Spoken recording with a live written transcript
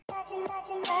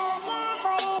You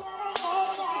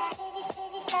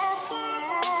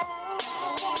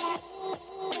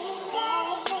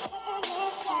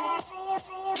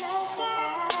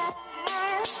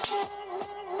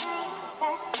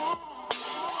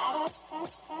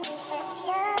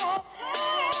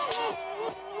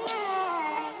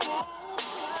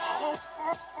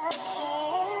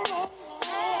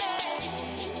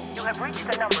have reached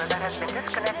a number that has been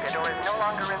disconnected or is no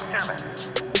longer in service.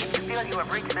 If you feel you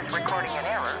have reached this recording in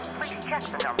error, please check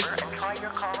the number and try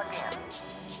your call again.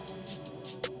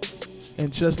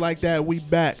 And just like that, we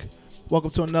back. Welcome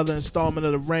to another installment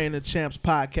of the Reign of Champs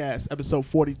podcast, episode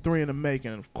 43 in the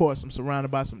making. And of course, I'm surrounded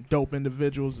by some dope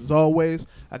individuals as always.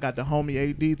 I got the homie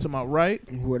AD to my right.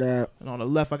 What up? And on the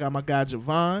left, I got my guy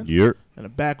Javon. Yep. In the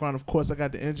background, of course, I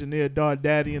got the engineer Dard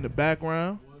Daddy in the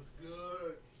background. What's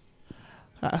good?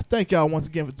 I thank y'all once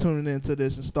again for tuning in to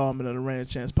this installment of the Reign of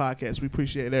Champs podcast. We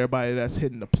appreciate everybody that's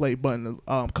hitting the play button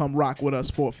to come rock with us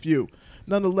for a few.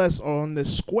 Nonetheless, on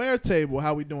this square table,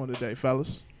 how we doing today,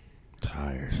 fellas?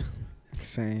 Tired.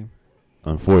 Same.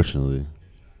 Unfortunately.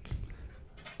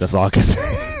 That's all I can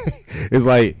say. It's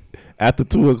like after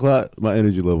 2 o'clock, my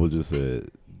energy level just said,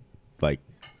 like,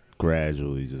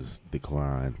 gradually just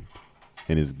declined.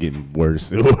 And it's getting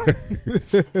worse and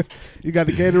worse. You got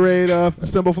the Gatorade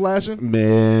symbol flashing?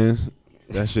 Man,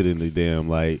 that shit in the damn,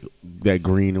 like, that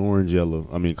green, orange, yellow.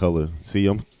 I mean, color. See,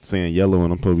 I'm saying yellow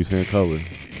and I'm supposed to be saying color.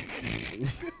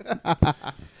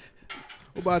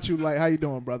 What about you, Light? How you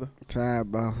doing, brother?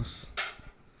 Tired, boss.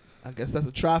 I guess that's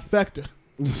a trifecta.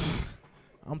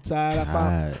 I'm tired.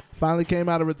 I finally came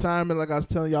out of retirement, like I was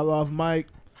telling y'all off mic.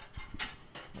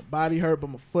 My body hurt, but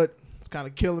my foot is kind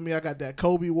of killing me. I got that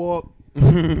Kobe walk.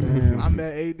 I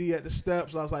met AD at the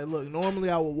steps. I was like, look, normally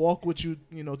I would walk with you,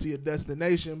 to your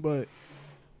destination, but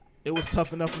it was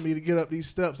tough enough for me to get up these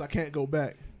steps. I can't go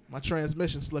back. My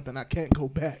transmission slipping. I can't go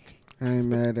back. I ain't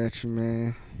mad at you,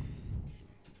 man.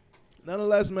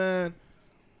 Nonetheless, man,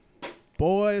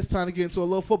 boy, it's time to get into a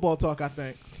little football talk, I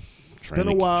think. It's been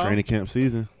a while. Training camp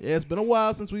season. Yeah, it's been a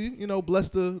while since we,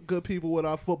 blessed the good people with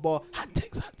our football. Hot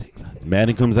takes.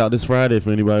 Madden comes out this Friday if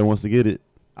anybody wants to get it.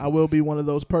 I will be one of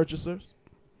those purchasers.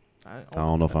 I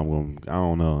don't know if I'm going to. I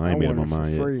don't know. I ain't made up my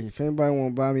mind yet. Free. If anybody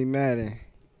want to buy me Madden.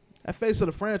 That face of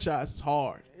the franchise is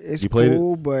hard. It's you played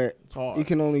cool, it? but It's hard. you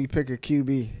can only pick a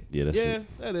QB. Yeah,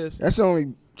 that is. That's the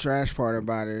only trash part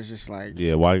about it. It's just like.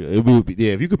 Yeah, why? It would be,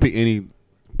 if you could pick any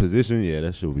position,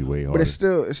 that shit would be way harder. But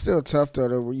it's still tough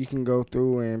though, where you can go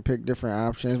through and pick different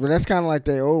options. But that's kind of like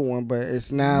the old one. But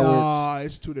it's now.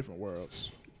 It's two different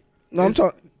worlds. No, I'm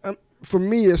talking. For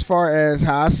me, as far as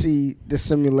how I see the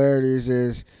similarities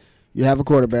is, you have a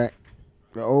quarterback.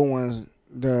 The old ones,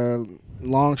 the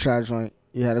long shot joint,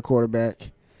 you had a quarterback.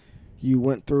 You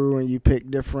went through and you picked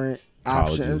different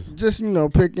options. Just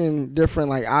picking different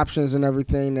like options and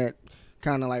everything that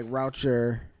kind of like route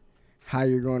how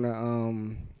you're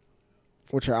gonna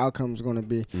what your outcome's gonna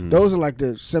be. Mm-hmm. Those are like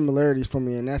the similarities for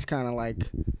me, and that's kind of like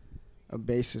a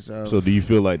basis of. So, do you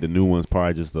feel like the new one's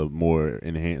probably just a more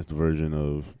enhanced version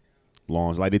of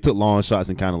long? Like they took long shots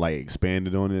and kind of like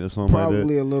expanded on it or something like that?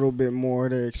 Probably a little bit more.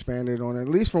 They expanded on it. At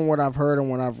least from what I've heard and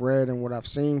what I've read and what I've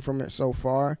seen from it so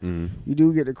far, you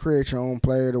do get to create your own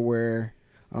player to where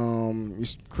you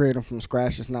create them from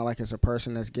scratch. It's not like it's a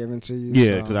person that's given to you.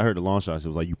 Yeah, because I heard the long shots, it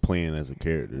was like you playing as a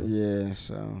character. Yeah,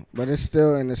 but it's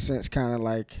still in a sense kind of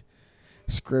like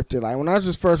scripted. Like when I was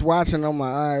just first watching, I'm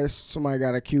like, all right, somebody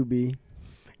got a QB.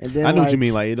 And then I know what you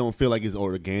mean. Like it don't feel like it's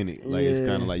organic. Like it's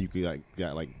kind of like you could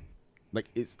like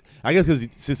it's. I guess because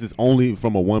since it's only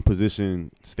from a one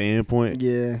position standpoint,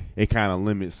 it kind of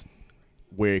limits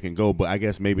where it can go. But I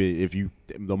guess maybe if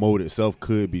the mode itself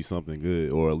could be something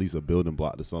good, or at least a building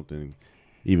block to something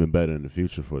even better in the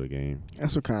future for the game.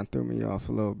 That's what kind of threw me off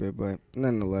a little bit, but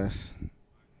nonetheless,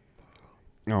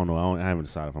 I don't know. I haven't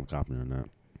decided if I'm copying or not.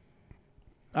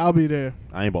 I'll be there.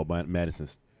 I ain't bought Madden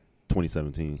since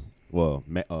 2017. Well,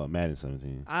 Madden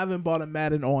 17. I haven't bought a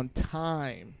Madden on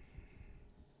time.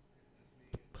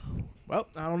 Well,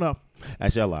 I don't know.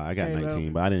 Actually, I lied. I got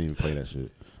 19, but I didn't even play that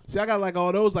shit. See, I got like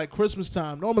all those like Christmas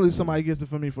time. Normally somebody gets it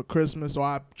for me for Christmas, so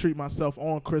I treat myself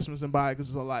on Christmas and buy it because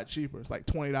it's a lot cheaper. It's like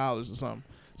 $20 or something.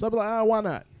 So I'll be like, why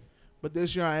not? But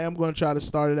this year I am going to try to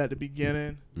start it at the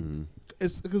beginning. Mm-hmm.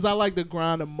 It's because I like to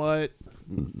grind the mud.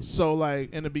 So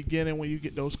like in the beginning when you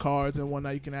get those cards and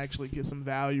whatnot, you can actually get some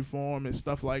value for them and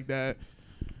stuff like that.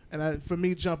 And for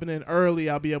me jumping in early,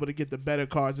 I'll be able to get the better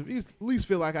cards. At least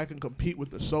feel like I can compete with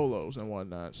the solos and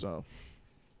whatnot. So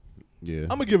yeah,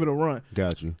 I'm gonna give it a run.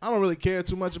 Got you. I don't really care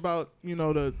too much about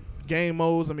the game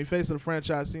modes. I mean, face of the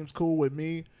franchise seems cool with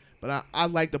me, But I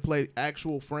like to play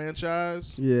actual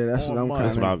franchise. Yeah, that's what I'm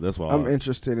kind of. That's why I'm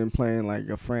interested in playing like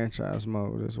a franchise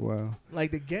mode as well.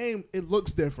 Like the game, it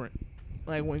looks different.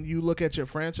 Like when you look at your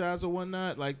franchise or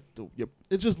whatnot, like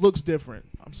it just looks different.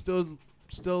 I'm still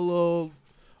a little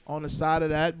on the side of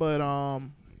that, but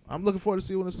I'm looking forward to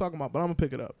see what it's talking about. But I'm gonna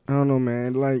pick it up. I don't know,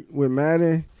 man. Like with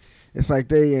Madden, it's like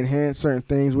they enhance certain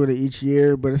things with it each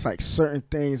year, but it's like certain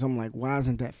things I'm like, why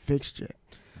isn't that fixed yet?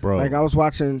 Bro. Like I was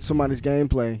watching somebody's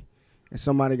gameplay and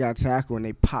somebody got tackled and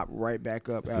they pop right back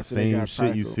up it's after the they same got shit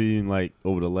tackled. you seen like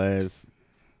over the last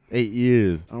 8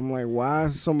 years. I'm like, why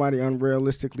is somebody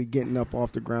unrealistically getting up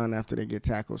off the ground after they get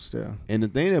tackled still? And the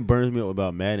thing that burns me up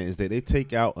about Madden is that they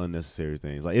take out unnecessary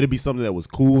things. Like it'll be something that was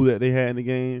cool that they had in the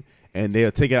game, and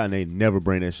they'll take it out and they never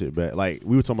bring that shit back. Like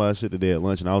we were talking about that shit today at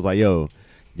lunch, and I was like, yo,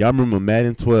 y'all remember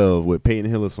Madden 12 with Peyton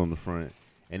Hillis on the front,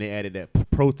 and they added that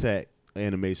ProTac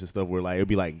animation stuff where like it'd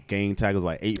be like gang tackles,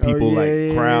 like 8 people,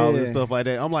 crowds and stuff like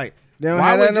that. I'm like, they don't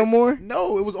have that no more?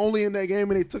 No, it was only in that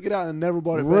game and they took it out and never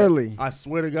brought it really? back. I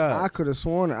swear to God. I could have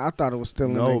sworn it. I thought it was still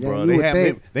in that game. No,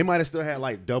 bro. They might have still had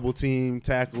like double team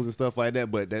tackles and stuff like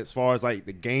that, but as far as like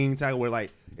the gang tackle where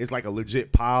like it's like a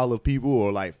legit pile of people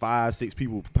or like 5-6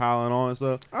 people piling on and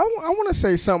stuff. I want to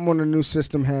say something on the new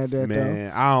system had that, man,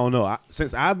 though. I don't know.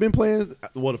 Since I've been playing,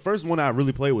 well, the first one I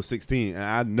really played was 16, and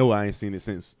I know I ain't seen it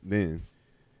since then.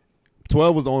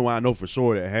 12 was the only one I know for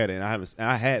sure that had it, and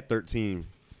I had 13,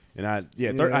 and I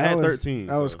had 13.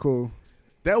 That was cool.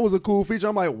 That was a cool feature.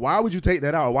 I'm like, why would you take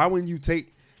that out? Why wouldn't you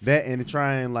take that and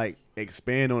try and like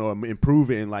expand on or improve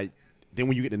it, and like then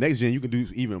when you get the next gen, you can do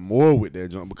even more with that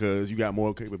jump because you got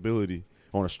more capability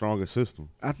on a stronger system.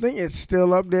 I think it's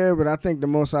still up there, but I think the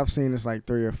most I've seen is like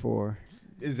 3 or 4.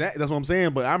 Exactly, that's what I'm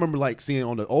saying. But I remember like seeing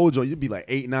on the old joint, you'd be like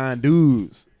 8-9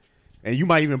 dudes. And you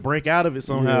might even break out of it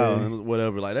somehow and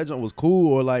whatever. Like, that jump was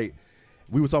cool. Or, like,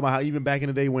 we were talking about how even back in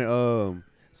the day when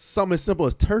something as simple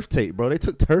as turf tape, bro. They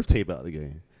took turf tape out of the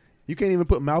game. You can't even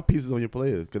put mouthpieces on your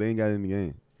players because they ain't got it in the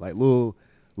game. Like, little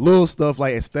stuff,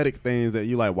 like aesthetic things that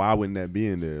you like, why wouldn't that be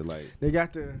in there? Like, they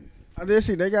got I did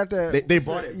see they got that. They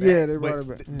brought it back. Yeah, they brought it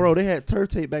back. Bro, they had turf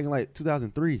tape back in, like,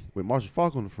 2003 with Marshall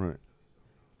Faulk on the front.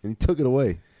 And he took it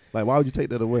away. Like, why would you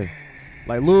take that away?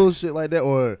 Like, little shit like that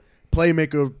or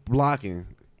playmaker blocking.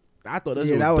 I thought that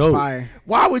was dope. fire.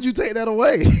 Why would you take that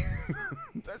away?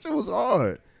 That shit was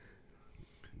hard.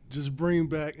 Just bring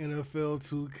back NFL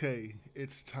 2K.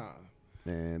 It's time.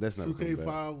 Man, that's not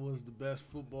 2K5 was the best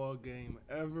football game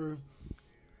ever.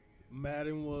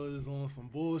 Madden was on some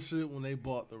bullshit when they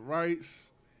bought the rights.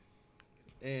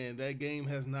 And that game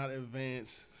has not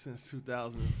advanced since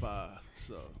 2005.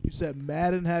 So you said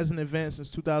Madden hasn't advanced since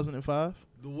 2005?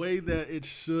 The way that it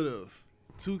should have.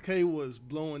 2K was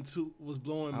blowing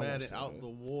Madden out the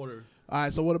water. All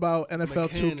right, so what about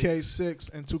NFL Mechanics.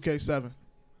 2K6 and 2K7?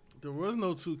 There was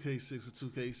no 2K6 or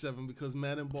 2K7 because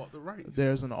Madden bought the rights.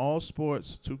 There's an all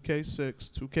sports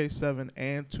 2K6, 2K7,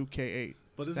 and 2K8.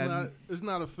 But it's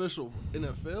not official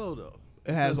NFL though.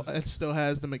 It still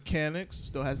has the mechanics,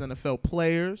 still has NFL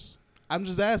players. I'm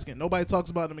just asking. Nobody talks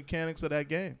about the mechanics of that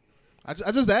game.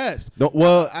 I just asked. No,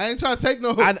 well, I ain't trying to take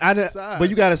no. But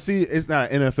you gotta see, it's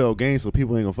not an NFL game, so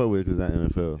people ain't gonna fuck with it because it's not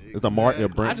NFL. Exactly. It's the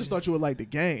market brand. I just thought you would like the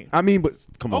game. I mean, but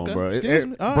come on, bro. Excuse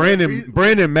me.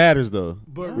 Branding matters though.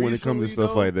 But when it comes to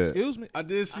stuff like that. Excuse me. I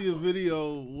did see a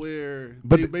video where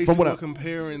but they basically were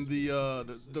comparing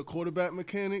the quarterback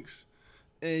mechanics,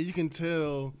 and you can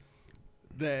tell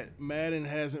that Madden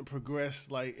hasn't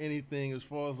progressed like anything as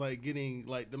far as like getting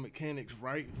like the mechanics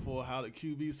right for how the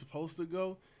QB is supposed to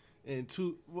go. And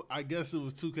I guess it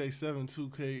was 2K7,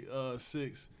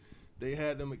 2K6. They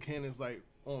had the mechanics like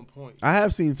on point. I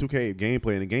have seen 2K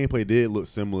gameplay, and the gameplay did look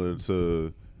similar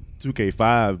to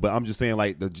 2K5. But I'm just saying,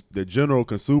 like the general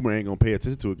consumer ain't gonna pay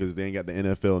attention to it because they ain't got the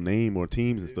NFL name or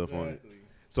teams and stuff on it.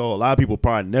 So a lot of people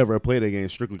probably never played that game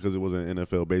strictly because it was an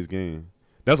NFL based game.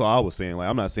 That's all I was saying. Like,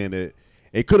 I'm not saying that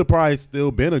it could have probably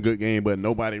still been a good game, but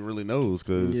nobody really knows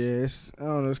because I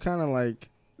don't know. It's kind of like.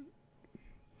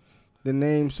 The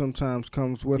name sometimes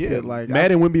comes with it. Like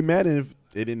Madden wouldn't be Madden if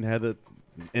it didn't have the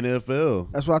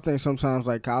NFL. That's why I think sometimes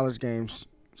like college games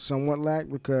somewhat lack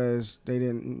because they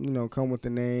didn't, come with the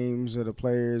names of the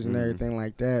players and everything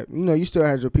like that. You still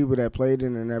had your people that played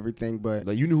in and everything, but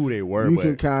like you knew who they were. You but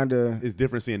can kind of. It's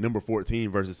different seeing number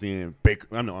 14 versus seeing Baker.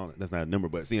 I know that's not a number,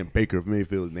 but seeing Baker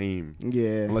Mayfield's name.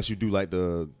 Yeah. Unless you do like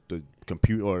the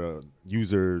computer or the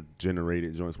user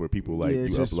generated joints where people like you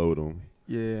upload them.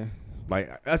 Yeah. Like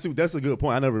that's a good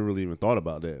point. I never really even thought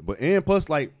about that. But and plus,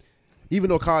 like, even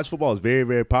though college football is very,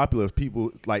 very popular,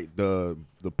 people like the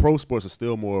pro sports are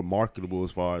still more marketable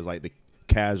as far as like the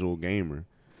casual gamer.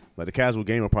 Like the casual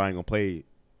gamer probably ain't gonna play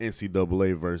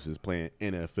NCAA versus playing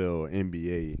NFL,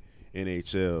 NBA,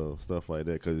 NHL, stuff like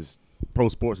that. Because pro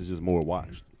sports is just more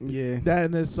watched. Yeah, that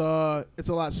and it's a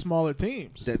lot smaller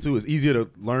teams. That too. It's easier to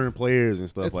learn players and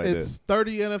stuff like it's that.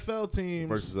 30 NFL teams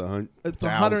Versus 100. It's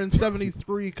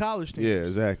 173 college teams. Yeah,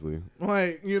 exactly.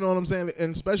 Like, you know what I'm saying?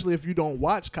 And especially if you don't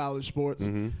watch college sports,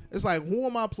 it's like, who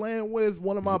am I playing with?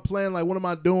 What am I playing? Like, what am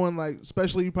I doing? Like,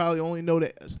 especially you probably only know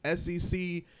the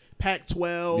SEC,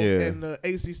 Pac-12, and the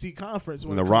ACC conference.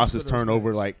 And the rosters turn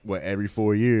over like every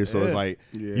 4 years. So it's like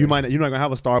you're not gonna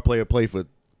have a star player play for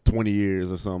 20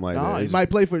 years or something like that. He might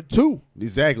play for 2.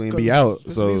 Exactly, and be out.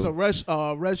 So he's a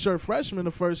redshirt freshman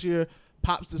the first year,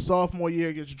 pops the sophomore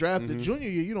year, gets drafted junior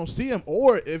year, you don't see him.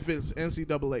 Or if it's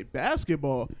NCAA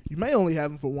basketball, you may only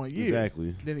have him for 1 year.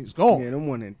 Exactly. Then he's gone. Yeah, them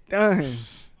one and done.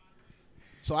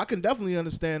 So I can definitely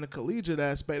understand the collegiate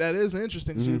aspect. That is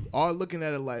interesting. You are looking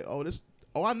at it like,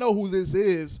 I know who this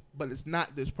is, but it's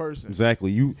not this person.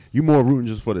 Exactly. You more rooting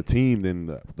just for the team than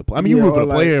the I mean, you root for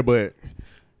the player, but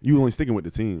you only sticking with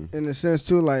the team. In a sense,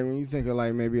 too, like when you think of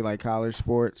like maybe like college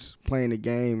sports, playing the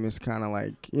game, it's kind of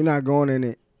like you're not going in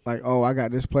it like, oh, I got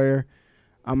this player,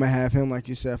 I'm going to have him, like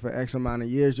you said, for X amount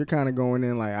of years. You're kind of going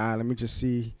in like, all right, let me just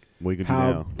see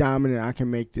how dominant I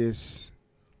can make this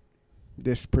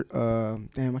damn,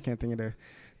 I can't think of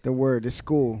the word, this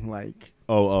school, like.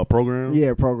 Oh, program?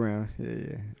 Yeah, program.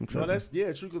 Yeah. No, that's,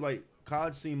 true, because like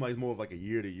college seems like more of like a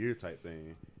year-to-year type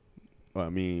thing. I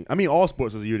mean, all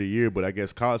sports is year to year, but I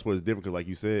guess college sports is different because, like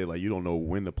you said, like you don't know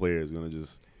when the player is gonna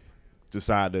just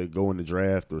decide to go in the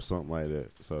draft or something like that.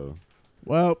 So,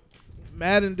 well,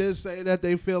 Madden did say that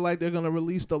they feel like they're gonna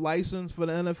release the license for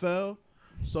the NFL,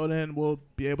 so then we'll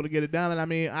be able to get it down. And I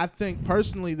mean, I think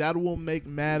personally that will make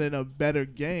Madden a better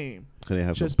game,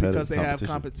 just because they have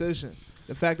competition.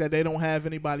 The fact that they don't have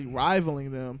anybody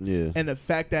rivaling them, and the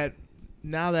fact that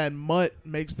now that Mutt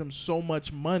makes them so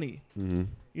much money.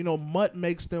 You know, Mutt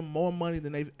makes them more money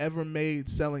than they've ever made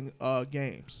selling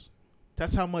games.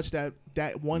 That's how much that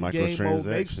one game mode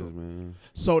makes them. Man.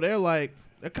 So they're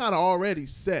kind of already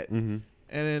set. And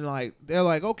then they're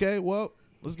like, okay, well,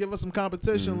 let's give us some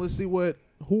competition. Let's see who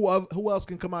else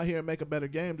can come out here and make a better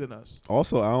game than us.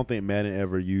 Also, I don't think Madden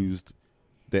ever used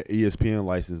the ESPN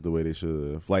license the way they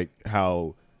should have. Like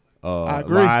how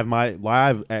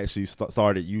Live actually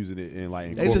started using it and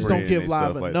like they just don't give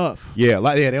Live enough. They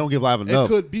don't give Live enough. It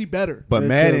could be better, but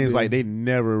Madden's like they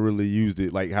never really used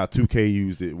it like how 2K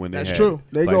used it when they. That's true.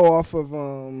 They go off of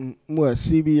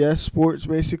CBS Sports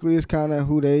basically is kind of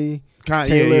who they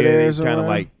they kind of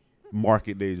like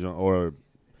market they or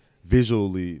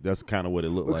visually that's kind of what it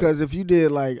looked like. Because if you did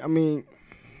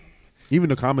even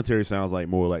the commentary sounds like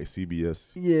more like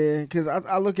CBS. Yeah, because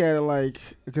I look at it like,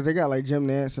 because they got like Jim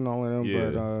Nantz and all of them,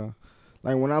 but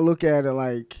like when I look at it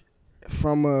like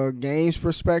from a games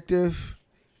perspective,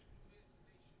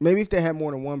 maybe if they had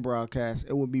more than one broadcast,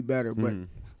 it would be better. But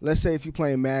let's say if you're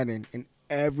playing Madden and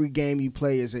every game you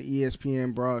play is an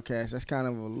ESPN broadcast, that's kind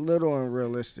of a little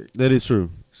unrealistic. That is true.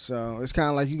 So it's kind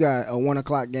of like you got a 1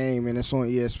 o'clock game and it's on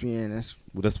ESPN.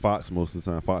 That's Fox most of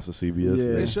the time. Fox or CBS.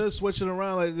 Yeah. They should switch it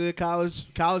around like they did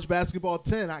college basketball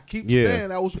 10. I keep saying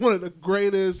that was one of the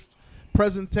greatest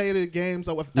presented games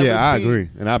I've ever seen. Yeah, I agree.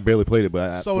 And I barely played it,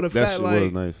 but so the fact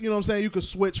was nice. You know what I'm saying? You could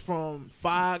switch from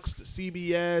Fox to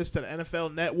CBS to the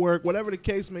NFL Network, whatever the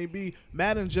case may be.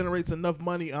 Madden generates enough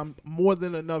money. I'm more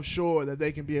than enough sure that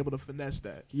they can be able to finesse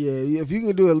that. Yeah, if you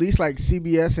can do at least like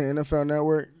CBS and NFL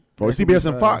Network. Or CBS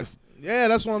and Fox. Yeah,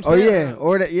 that's what I'm saying.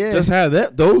 Oh yeah, just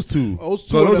have those two. Those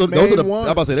two are the main ones.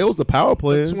 I'm about to say those the power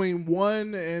players. Between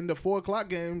 1 and the 4 o'clock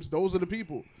games, those are the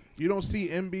people. You don't see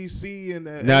NBC and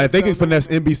the now NFL if they can finesse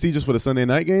NBC just for the Sunday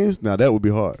night games, now that would be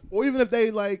hard. Or even if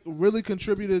they like really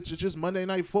contributed to just Monday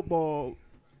Night Football.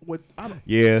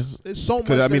 It's so much.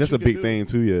 Because I mean that's a big thing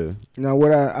too. Yeah. Now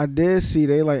what I did see,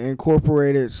 they like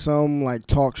incorporated some like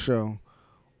talk show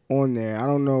on there. I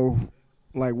don't know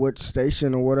like what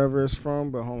station or whatever it's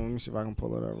from, but hold on, let me see if I can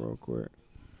pull it up real quick.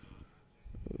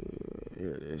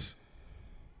 Here it is.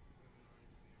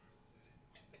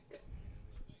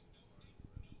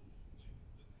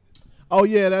 Oh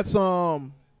yeah, that's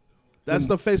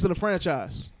the face of the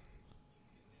franchise.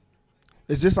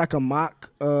 Is this like a mock?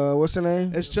 What's the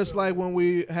name? It's just like when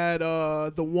we had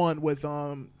the one with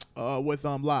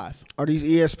Live. Are these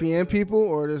ESPN people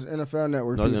or this NFL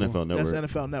Network? No, it's NFL Network.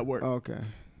 That's NFL Network. Oh, okay.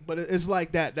 But it's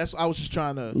like that. That's I was just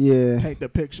trying to paint the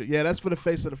picture. Yeah, that's for the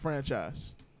face of the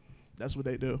franchise. That's what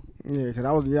they do. Yeah, because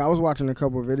I was watching a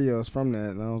couple of videos from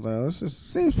that, and I was like, oh, this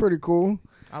just seems pretty cool.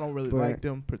 I don't really like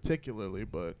them particularly,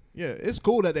 but yeah, it's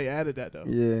cool that they added that though.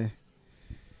 Yeah.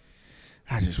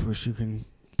 I just wish you can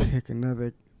pick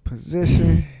another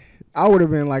position I would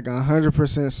have been like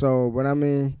 100% sold, but I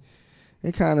mean,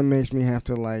 it kind of makes me have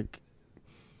to like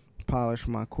polish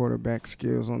my quarterback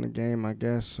skills on the game, I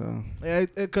guess. So. Yeah,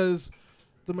 because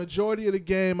the majority of the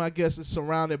game, I guess, is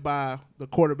surrounded by the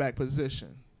quarterback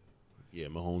position. Yeah,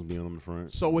 Mahomes being on the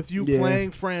front. So with you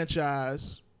playing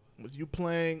franchise, with you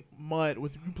playing mud,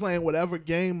 with you playing whatever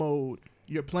game mode,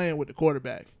 you're playing with the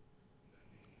quarterback.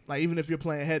 Like, even if you're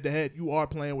playing head-to-head, you are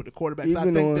playing with the quarterback. So I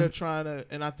think they're trying to,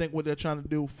 and I think what they're trying to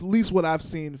do, at least what I've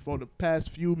seen for the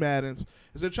past few Maddens,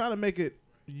 is they're trying to make it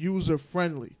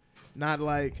user-friendly. Not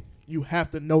like you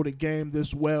have to know the game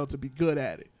this well to be good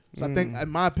at it. So I think, in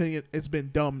my opinion, it's been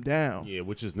dumbed down. Yeah,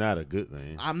 which is not a good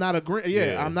thing. I'm not agreeing.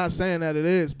 Yeah, I'm not saying that it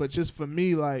is, but just for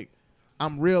me, like,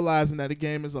 I'm realizing that the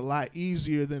game is a lot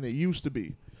easier than it used to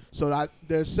be. So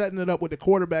they're setting it up with the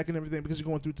quarterback and everything because you're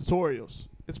going through tutorials.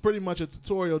 It's pretty much a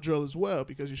tutorial drill as well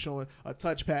because you're showing a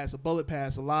touch pass, a bullet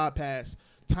pass, a lob pass,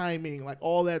 timing, like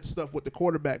all that stuff with the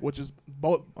quarterback, which is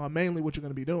mainly what you're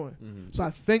going to be doing. Mm-hmm. So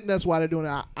I think that's why they're doing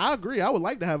it. I agree. I would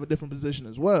like to have a different position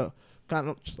as well, kind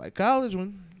of just like college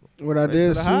when. What I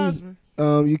did see,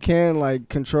 you can like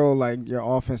control like your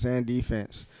offense and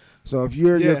defense. So if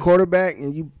you're your quarterback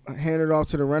and you hand it off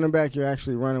to the running back, you're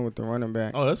actually running with the running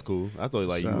back. Oh, that's cool. I thought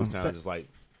like you was kind of just like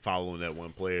following that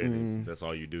one player. And that's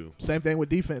all you do. Same thing with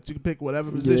defense. You can pick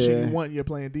whatever position you want. And you're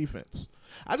playing defense.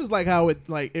 I just like how it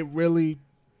really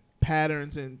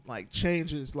patterns and like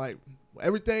changes like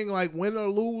everything, like win or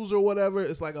lose or whatever.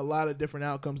 It's like a lot of different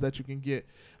outcomes that you can get.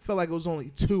 I felt like it was only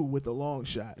 2 with the long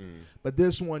shot, but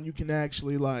this one you can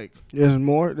actually like. There's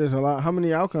more. There's a lot. How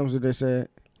many outcomes did they say?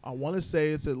 I want to say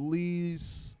it's at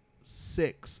least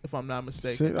 6, if I'm not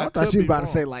mistaken. I thought you were about to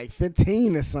say like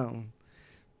 15 or something.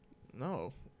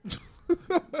 No.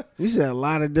 You said a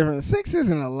lot of different. 6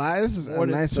 isn't a lot. This is more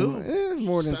than nice 2. It's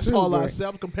more than 2. That's all I said.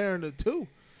 I'm comparing the 2.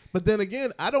 But then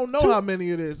again, I don't know how many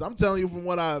it is. I'm telling you from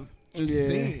what I've just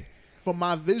seen. From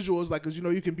my visuals, like, because,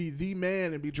 you can be the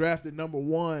man and be drafted number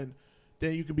 1.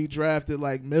 Then you can be drafted,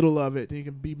 like, middle of it. Then you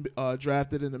can be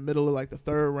drafted in the middle of, like, the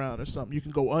 3rd round or something. You can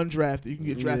go undrafted. You can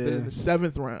get drafted in the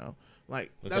 7th round.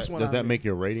 Like, does that make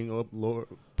your rating up lower?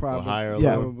 Probably. Or higher or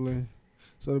lower? Probably.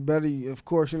 So the better you, of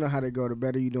course, you know how they go. The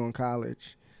better you do in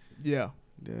college. Yeah.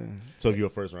 Yeah. So if you're a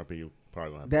first round pick, you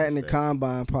probably going to have that and the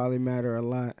combine probably matter a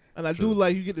lot. And I do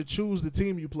like you get to choose the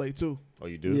team you play too. Oh,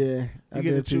 you do? Yeah. You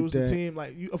get to choose the team.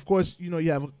 Like, of course, you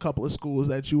have a couple of schools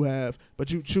that you have,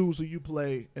 but you choose who you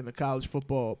play in the college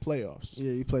football playoffs.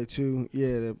 Yeah, you play 2.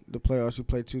 Yeah, the playoffs, you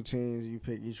play 2 teams. You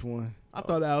pick each one. I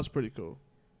thought that was pretty cool.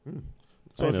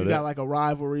 So if you got like a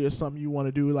rivalry or something you want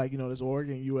to do, like, there's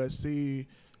Oregon, USC,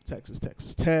 Texas Tech,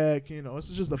 it's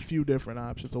just a few different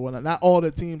options or whatnot. Not all the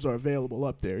teams are available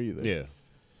up there either. Yeah.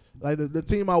 Like the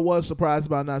team I was surprised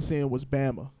about not seeing was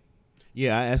Bama.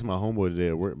 Yeah, I asked my homeboy today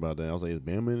at work about that. I was like, is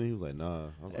Bama in it? He was like, nah.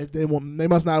 Like, they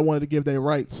must not have wanted to give their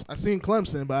rights. I seen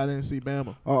Clemson, but I didn't see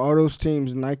Bama. Are those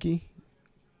teams Nike?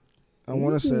 I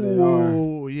want to say they are.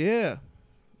 Oh, yeah.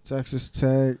 Texas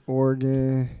Tech,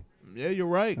 Oregon. Yeah, you're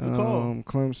right. Good call.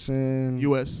 Clemson.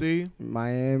 USC.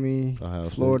 Miami.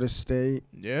 Florida State.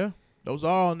 Yeah. Those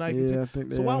are all Nike teams. I think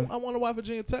they so are. I wonder why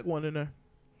Virginia Tech won in there.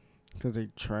 Because they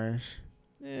trash.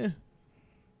 Yeah.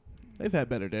 They've had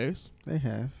better days. They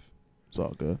have. It's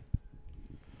all good.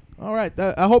 All right.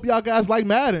 I hope y'all guys like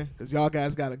Madden because y'all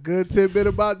guys got a good tidbit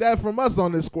about that from us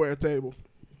on this square table.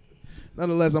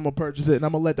 Nonetheless, I'm going to purchase it, and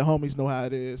I'm going to let the homies know how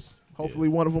it is. Hopefully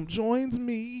one of them joins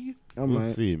me.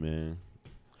 We'll see, man.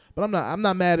 But I'm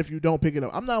not mad if you don't pick it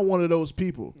up. I'm not one of those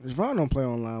people. Javon don't play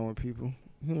online with people.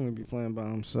 He only be playing by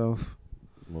himself.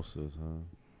 Most of the time.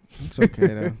 It's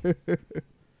okay, though.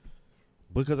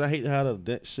 Because I hate how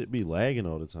that shit be lagging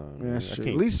all the time. Yeah,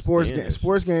 at least sports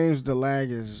games, the lag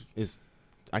is.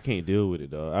 I can't deal with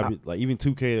it, dog. Like even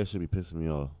 2K, that should be pissing me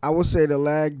off. I would say the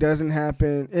lag doesn't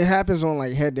happen. It happens on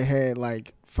like head to head,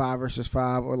 like 5 versus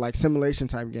 5, or like simulation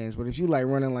type games. But if you like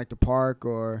running like the park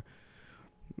or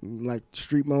like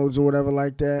street modes or whatever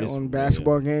like that on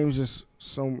basketball games, it's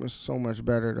so much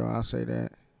better though. I'll say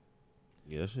that.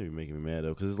 Yeah, that should be making me mad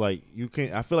though, because it's like you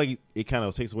can't. I feel like it kind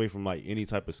of takes away from like any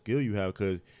type of skill you have,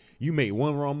 because you make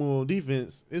one wrong move on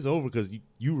defense, it's over because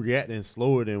you reacting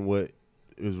slower than what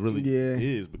it really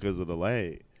is because of the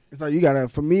lag. It's like you gotta,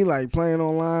 for me, like playing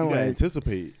online, you gotta like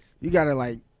anticipate. You gotta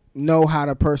like know how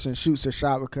the person shoots a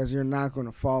shot because you're not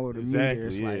gonna follow the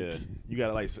meters. Yeah, like, you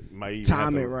gotta like might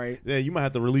time it right. Yeah, you might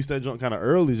have to release that jump kind of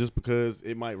early just because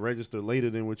it might register later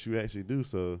than what you actually do.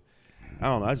 So I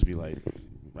don't know. I just be like,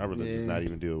 I really just not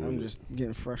even deal with it. I'm just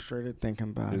getting frustrated thinking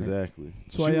about it. Exactly.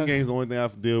 Shooting games the only thing I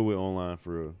have to deal with online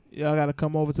for real. Y'all got to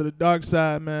come over to the dark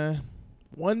side, man.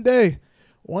 One day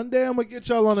One day I'm gonna get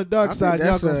y'all on the dark side.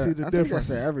 Y'all gonna see the difference. I think that's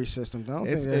in every system. Don't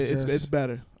think that's it's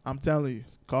better. I'm telling you.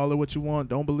 Call it what you want.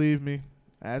 Don't believe me.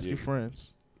 Ask your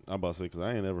friends. I'm about to say, because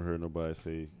I ain't never heard nobody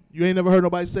say. You ain't never heard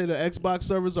nobody say the Xbox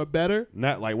servers are better?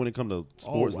 Not like when it comes to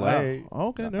sports lag.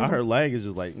 Okay. I heard lag is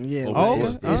just like.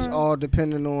 It's all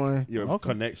depending on your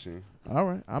connection. All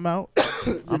right. I'm out.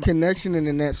 the connection and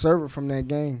the net server from that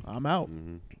game. I'm out.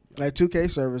 Mm-hmm. Like 2K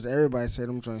servers, everybody said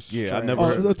them joints. Yeah, I never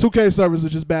heard. The 2K servers are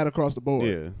just bad across the board.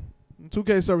 Yeah.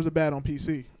 2K servers are bad on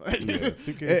PC. Yeah,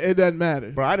 2K. It doesn't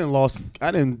matter. Bro, I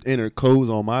didn't enter codes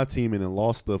on my team and then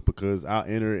lost stuff because I'll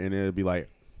enter it and it'll be like,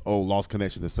 oh, lost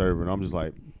connection to server. And I'm just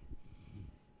like,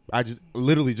 I just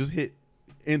literally just hit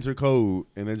enter code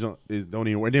and then don't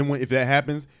even work. And then if that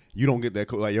happens, you don't get that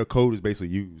code. Like your code is basically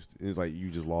used. And it's like you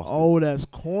just lost it. Oh, that's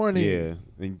corny. Yeah.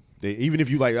 And even if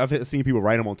you like, I've seen people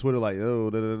write them on Twitter like, oh,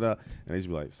 da da da, and they just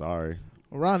be like, sorry.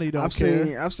 Ronnie don't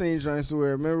care. I've seen joints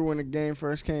where, remember when the game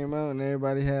first came out and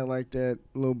everybody had like that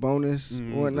little bonus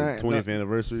and whatnot? 20th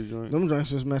anniversary joint. Them joints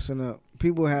was messing up.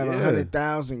 People had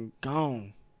 100,000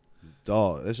 gone.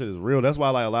 Dog, that shit is real. That's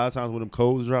why like a lot of times when them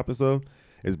codes drop and stuff,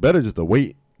 it's better just to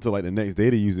wait till like the next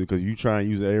day to use it, because you try and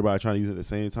use it, everybody trying to use it at the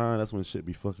same time. That's when shit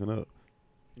be fucking up.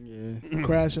 Yeah.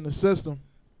 Crashing the system.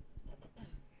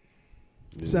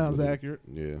 Yeah, Sounds accurate.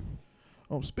 Yeah.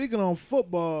 Speaking on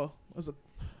football,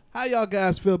 how y'all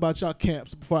guys feel about y'all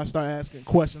camps before I start asking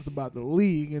questions about the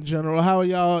league in general? How are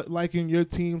y'all liking your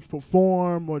teams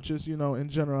perform, or just, in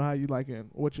general, how you liking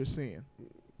what you're seeing?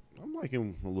 I'm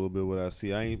liking a little bit what I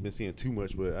see. I ain't been seeing too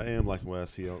much, but I am liking what I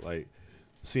see. Like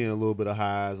seeing a little bit of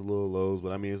highs, a little lows,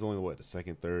 but I mean, it's only the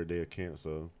second, third day of camp,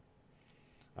 so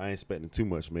I ain't expecting too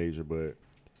much major, but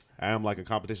I am liking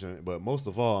competition. But most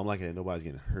of all, I'm liking that nobody's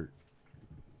getting hurt.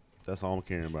 That's all I'm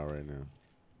caring about right now.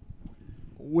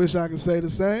 Wish I could say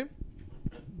the same.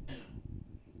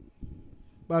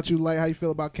 About you, Light, how you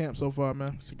feel about camp so far,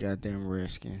 man? It's the goddamn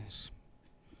Redskins.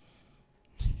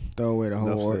 Throw away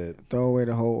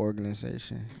the whole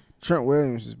organization. Trent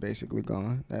Williams is basically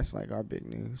gone. That's like our big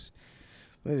news.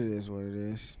 But it is what it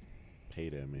is. Pay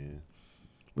that man.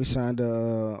 We signed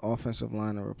a offensive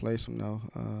line to replace him though.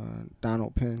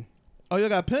 Donald Penn. Oh, you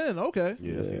got Penn? Okay.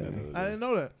 Yeah, I seen that. I didn't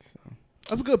know that. So.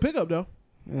 That's a good pickup though.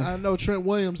 Yeah. I know Trent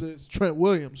Williams is Trent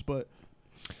Williams, but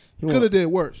he could have did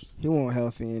worse. He wasn't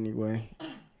healthy anyway.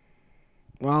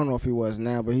 Well, I don't know if he was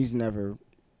now, but he's never,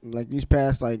 like these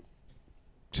past 2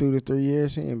 to 3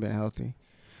 years, he ain't been healthy.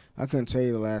 I couldn't tell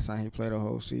you the last time he played a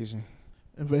whole season.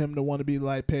 And for him to want to be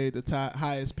paid the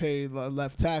highest paid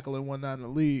left tackle and whatnot in the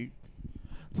league,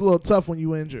 it's a little tough when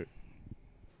you injured.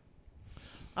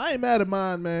 I ain't mad at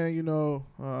mine, man.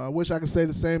 I wish I could say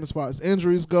the same as far as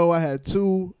injuries go. I had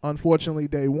 2, unfortunately,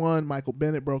 day 1. Michael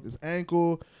Bennett broke his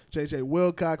ankle. J.J.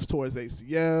 Wilcox tore his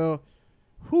ACL.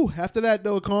 After that,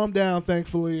 though, it calmed down,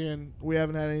 thankfully, and we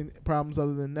haven't had any problems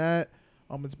other than that.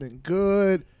 It's been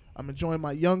good. I'm enjoying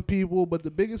my young people, but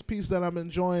the biggest piece that I'm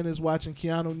enjoying is watching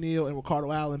Keanu Neal and Ricardo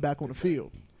Allen back on the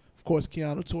field. Of course,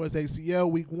 Keanu tore his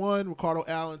ACL week 1. Ricardo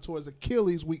Allen tore his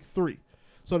Achilles week 3.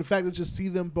 So the fact to just see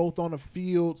them both on the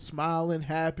field, smiling,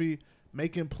 happy,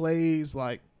 making plays,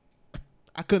 I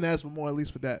couldn't ask for more, at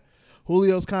least for that.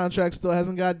 Julio's contract still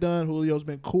hasn't got done. Julio's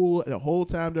been cool the whole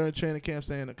time during training camp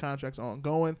saying the contract's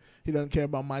ongoing. He doesn't care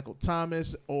about Michael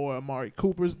Thomas or Amari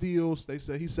Cooper's deals.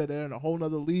 He said they're in a whole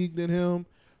nother league than him,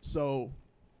 or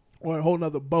a whole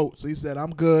nother boat. So he said,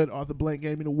 I'm good. Arthur Blank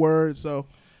gave me the word. So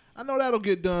I know that'll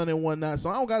get done and whatnot.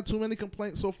 So I don't got too many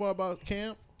complaints so far about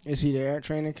camp. Is he there at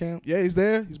training camp? Yeah, he's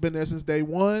there. He's been there since day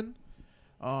 1.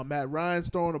 Matt Ryan's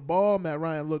throwing the ball. Matt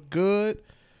Ryan looked good.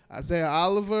 Isaiah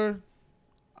Oliver,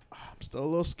 I'm still a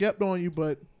little skeptical on you,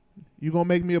 but you're going to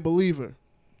make me a believer.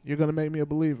 You're going to make me a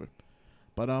believer.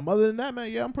 But other than that, man,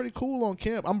 yeah, I'm pretty cool on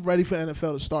camp. I'm ready for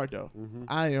NFL to start, though. Mm-hmm.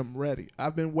 I am ready.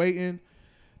 I've been waiting.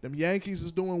 Them Yankees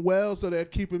is doing well, so they're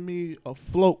keeping me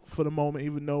afloat for the moment,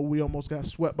 even though we almost got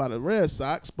swept by the Red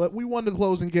Sox. But we won the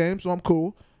closing game, so I'm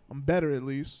cool. I'm better at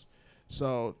least.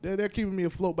 So they're keeping me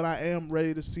afloat, but I am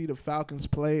ready to see the Falcons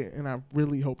play, and I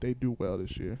really hope they do well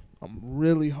this year. I'm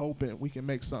really hoping we can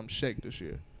make something shake this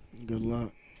year. Good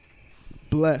luck.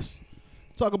 Bless.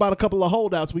 Talk about a couple of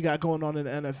holdouts we got going on in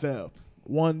the NFL.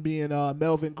 One being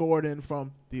Melvin Gordon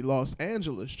from the Los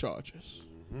Angeles Chargers.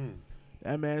 Mm-hmm.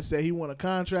 That man said he won a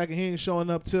contract, and he ain't showing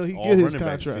up till he get his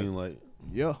contract.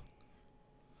 Yeah.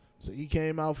 So he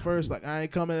came out first, I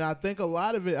ain't coming. And I think a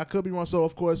lot of it, I could be wrong. So,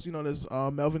 of course, there's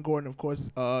Melvin Gordon. Of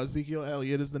course, Ezekiel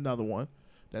Elliott is another one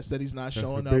that said he's not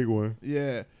showing up. Big one.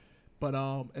 Yeah. But,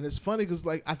 and it's funny because,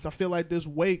 I feel like this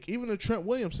Wake, even the Trent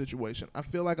Williams situation, I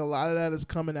feel like a lot of that is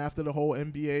coming after the whole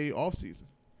NBA offseason.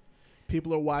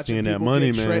 people are watching Seeing that people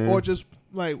money, get man. or just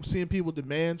like seeing people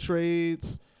demand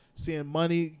trades, seeing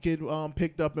money get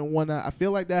picked up and whatnot. I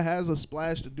feel like that has a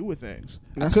splash to do with things.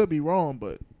 I could be wrong,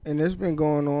 but and it's been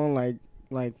going on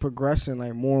like progressing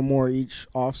like more and more each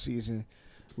offseason.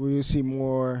 We will see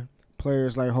more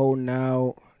players like holding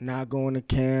out, not going to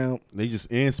camp. They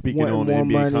just and speaking wanting on the more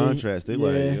NBA money. contracts. They Yeah.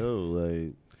 like, yo,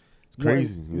 like it's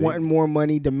crazy. Wanting more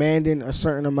money, demanding a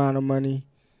certain amount of money.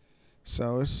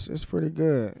 So it's pretty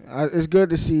good. It's good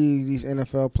to see these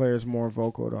NFL players more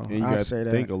vocal, though. And you I'd got say to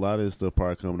that. think a lot of this stuff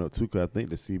probably coming up too. Cause I think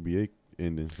the CBA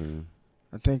ending soon.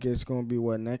 I think it's going to be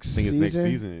what next I think season. it's next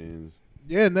season ends.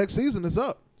 yeah, next season is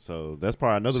up. So that's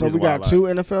probably another So reason we why got two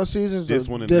NFL seasons. this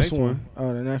or one and the this next one.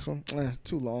 Oh, the next one.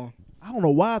 Too long. I don't know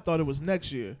why I thought it was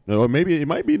next year. Or maybe it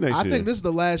might be next I year. think this is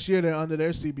the last year they're under their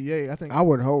CBA. I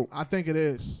would hope. I think it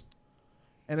is.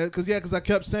 And because I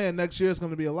kept saying next year it's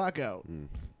going to be a lockout.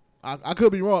 I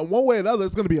could be wrong. One way or the other,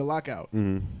 it's going to be a lockout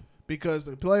because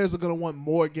the players are going to want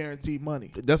more guaranteed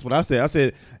money. That's what I said. I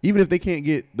said even if they can't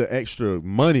get the extra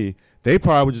money, they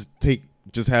probably would just take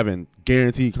having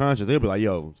guaranteed contracts. They'll be like,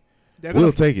 yo,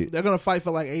 we'll take it. They're going to fight for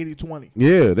like 80-20.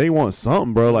 Yeah, they want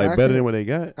something, bro. Like better can- than what they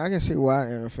got. I can see why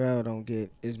the NFL don't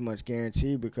get as much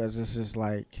guarantee because this is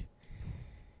like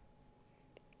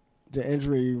the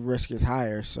injury risk is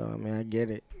higher. So I mean, I get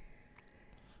it.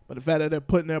 But the fact that they're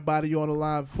putting their body on the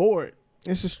line for it,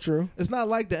 This is true. it's not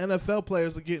like the NFL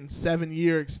players are getting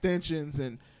 7-year extensions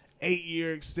and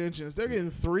 8-year extensions. They're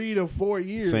getting 3 to 4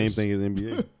 years. Same thing as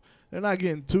NBA. They're not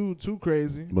getting too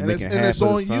crazy. But and making it's, half and it's of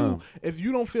on his you time. if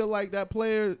you don't feel like that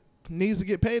player needs to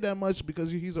get paid that much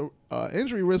because he's a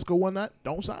injury risk or whatnot.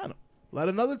 Don't sign him. Let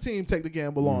another team take the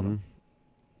gamble on him.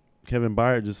 Kevin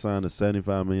Byard just signed a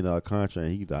 $75 million contract.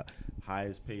 He's the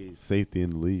highest paid safety in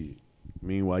the league.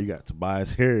 Meanwhile, you got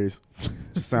Tobias Harris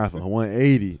just signed for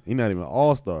 $180. He's not even an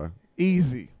all-star.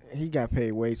 Easy. He got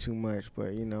paid way too much, but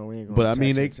we ain't gonna. But, I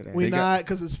mean, touch into that. We not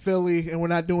because it's Philly and we're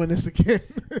not doing this again.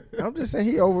 I'm just saying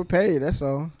he overpaid. That's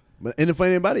all. But and the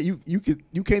funny thing about it, you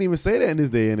can't even say that in this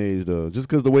day and age though. Just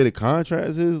because the way the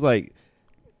contracts is, like,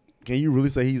 can you really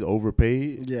say he's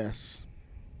overpaid? Yes,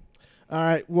 All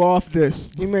right, we're off this.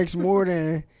 he makes more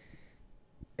than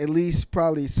at least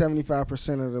probably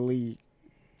 75% of the league.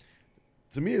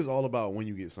 To me, it's all about when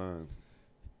you get signed.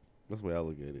 That's the way I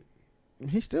look at it.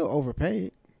 He's still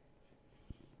overpaid.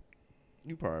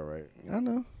 You probably right. I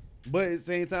know. But at the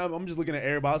same time, I'm just looking at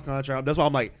everybody's contract. That's why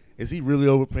I'm like, is he really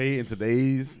overpaid in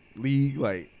today's league?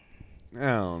 Like,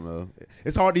 I don't know.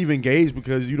 It's hard to even gauge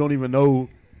because you don't even know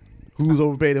who's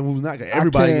overpaid and who's not. 'Cause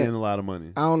everybody can't- getting a lot of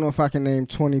money I don't know if I can name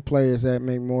 20 players that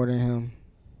make more than him.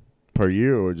 per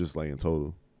year or just like in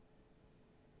total.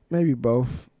 Maybe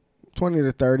both. 20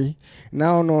 to 30. And I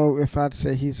don't know if I'd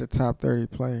say he's a top 30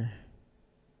 player.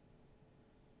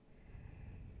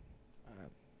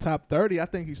 Top 30, I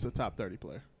think he's the top 30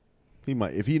 player. He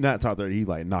might, if he's not top 30, he's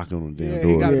like knocking on the Yeah, damn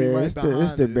he door. gotta be Yeah, right it's behind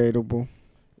it. debatable.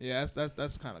 Yeah,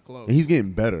 that's kind of close. And he's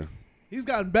getting better. He's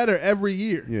gotten better every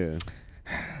year. Yeah.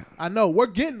 I know. We're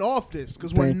getting off this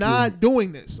because we're Thank not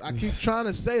doing this. I keep trying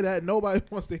to say that. Nobody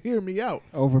wants to hear me out.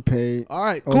 Overpaid. All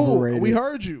right, cool. Overrated. We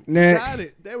heard you. Next. Got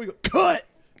it. There we go.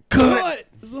 Cut.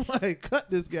 Somebody cut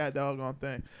this guy doggone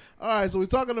thing. All right, so we're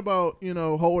talking about,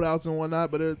 holdouts and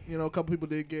whatnot, but, a couple people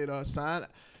did get signed.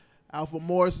 Alfred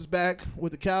Morris is back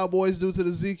with the Cowboys due to the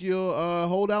Ezekiel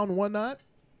holdout and whatnot.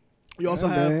 You also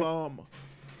have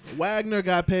Wagner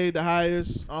got paid the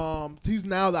highest. He's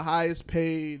now the highest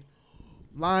paid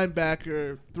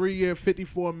linebacker, 3-year,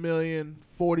 $54 million,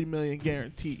 $40 million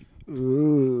guaranteed.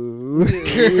 Ooh. Hey,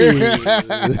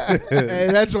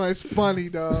 that joint's funny,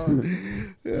 dog.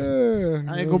 I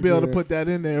ain't gonna be able to put that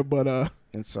in there, but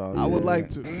It's all I would good. like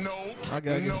to.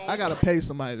 I gotta pay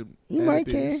somebody to You edit might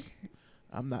these.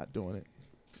 I'm not doing it.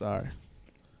 Sorry.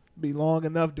 Be long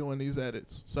enough doing these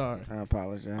edits. Sorry. I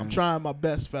apologize. I'm trying my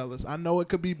best, fellas. I know it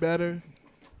could be better,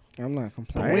 I'm not I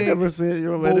complaining. ain't never said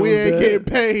your but we ain't getting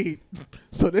paid.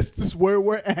 So this is where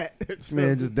we're at. This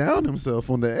man just downed himself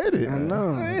on the edit. I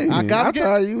know. Dang. I gotta I get-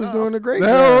 thought you was doing a great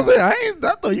That's what I'm job. saying.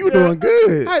 I thought you were doing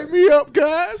good. Hype me up,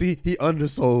 guys. See, he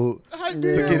undersold Hype Yeah.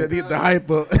 me to up. get the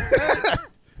hype up.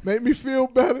 Make me feel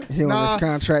better. He on Nah, his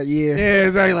contract year. Yeah,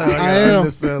 exactly. Like, I am.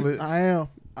 undersell it. I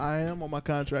am on my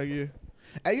contract year.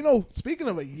 Hey, speaking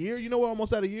of a year, we're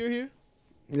almost at a year here.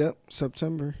 Yep,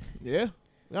 September. Yeah,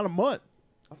 we got a month.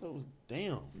 I thought it was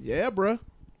damn. Yeah, bruh.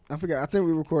 I forgot. I think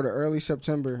we recorded early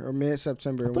September or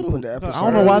mid-September. And we put the episode I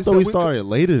don't know why I Early, thought so we we started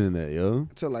later than that, yo.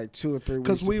 to like 2 or 3 weeks.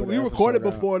 Because to we put the recorded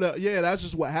episode out. before that's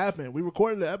just what happened. We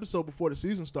recorded the episode before the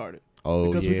season started. Oh,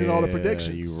 Because we did all the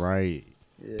predictions. You're right.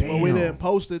 Yeah. But we didn't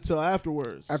post it till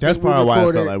afterwards. That's probably why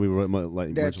I felt like we were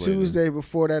like that Tuesday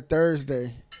before that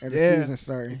Thursday and the season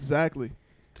started. Exactly.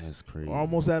 That's crazy. We're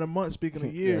almost at a month. Speaking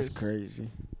of years, That's crazy.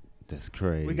 That's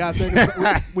crazy. We got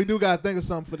to we do got to think of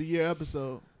something for the year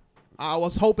episode. I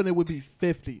was hoping it would be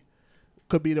 50.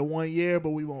 Could be the 1 year,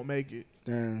 but we won't make it.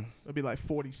 Damn. It'll be like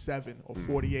 47 or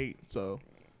 48. So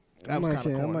I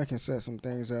might can set some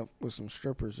things up with some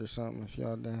strippers or something if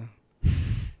y'all down.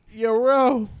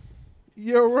 Euro.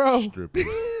 Strippers.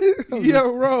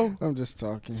 Euro. I'm just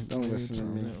talking. Don't listen to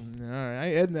me. All right, I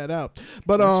ain't editing that out.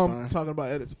 But talking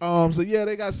about edits. So yeah,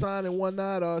 they got signed and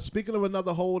whatnot. Speaking of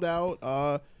another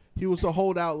holdout, he was a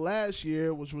holdout last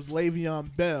year, which was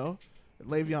Le'Veon Bell.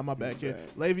 Le'Veon, my bad kid.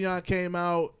 Le'Veon came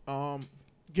out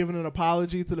giving an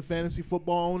apology to the fantasy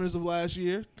football owners of last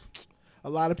year. A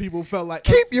lot of people felt like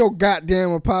keep your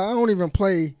goddamn apology. I don't even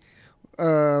play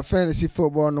fantasy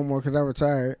football no more because I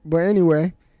retired. But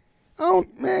anyway,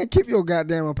 keep your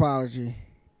goddamn apology.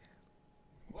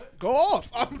 What? Go off.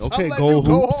 Okay, go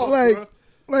off.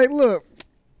 Like, look,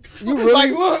 you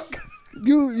really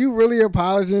you really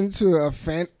apologizing to a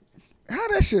fan? How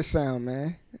that shit sound,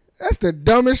 man? That's the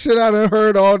dumbest shit I done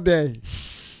heard all day.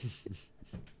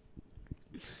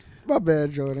 My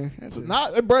bad, Jordan. It's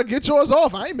not, bro. Get yours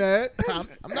off. I ain't mad. I'm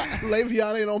not.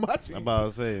 Le'Veon ain't on my team. I'm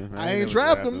about to say. I ain't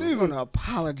draft him neither. I'm gonna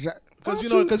apologize because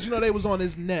you know they was on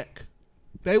his neck.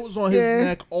 They was on his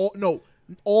neck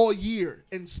all year,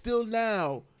 and still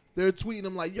now they're tweeting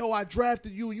him like, "Yo, I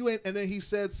drafted you. You ain't." And then he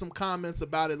said some comments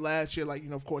about it last year, like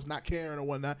of course not caring or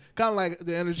whatnot. Kind of like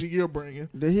the energy you're bringing.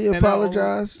 Did he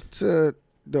apologize to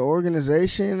the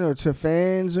organization or to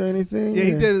fans or anything? Yeah,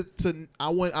 he did it to.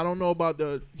 I don't know about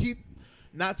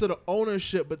not to the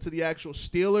ownership, but to the actual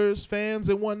Steelers fans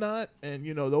and whatnot, and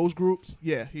those groups.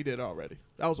 Yeah, he did already.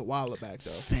 That was a while back though.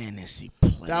 Fantasy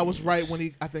players. That was right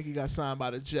when I think he got signed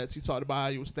by the Jets. He talked about how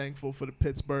he was thankful for the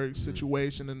Pittsburgh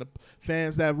situation and the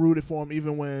fans that rooted for him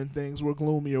even when things were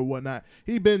gloomy or whatnot.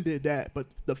 He been did that, but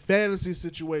the fantasy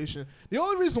situation. The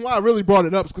only reason why I really brought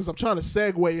it up is because I'm trying to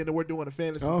segue into we're doing a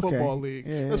fantasy football league.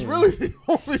 Yeah, That's really the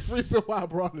only reason why I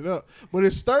brought it up. But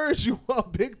it stirs you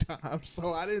up big time,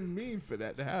 so I didn't mean for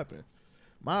that to happen.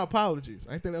 My apologies.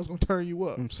 I didn't think that was going to turn you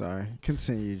up. I'm sorry.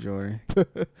 Continue, Jordan.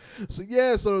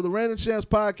 So the Random Chance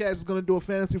Podcast is going to do a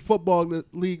fantasy football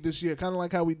league this year, kind of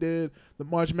like how we did the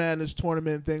March Madness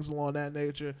tournament and things along that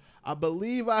nature. I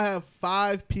believe I have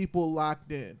 5 people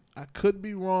locked in. I could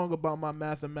be wrong about my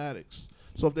mathematics.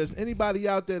 So if there's anybody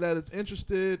out there that is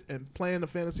interested in playing the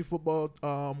fantasy football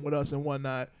with us and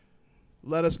whatnot,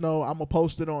 let us know. I'm going to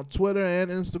post it on Twitter and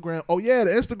Instagram. Oh, yeah,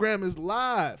 the Instagram is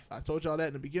live. I told y'all that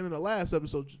in the beginning of the last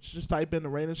episode. Just type in the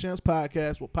Rain and Chance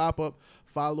Podcast. We'll pop up.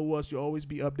 Follow us. You'll always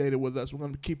be updated with us. We're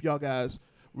going to keep y'all guys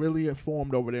really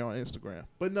informed over there on Instagram.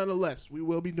 But nonetheless, we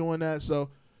will be doing that. So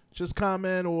just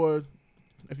comment, or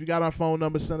if you got our phone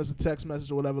number, send us a text message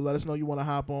or whatever. Let us know you want to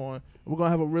hop on. We're going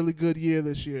to have a really good year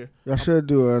this year. I should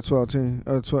do a 12 team.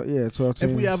 12 teams.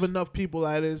 If we have enough people,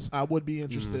 that is, I would be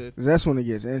interested. That's when it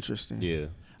gets interesting. Yeah.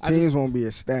 Teams won't be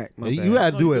a stack. You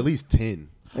got to do at least 10.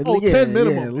 10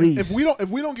 minimum. Yeah, at least. If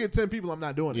we don't get 10 people, I'm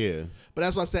not doing it. Yeah. But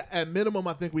that's why I said at minimum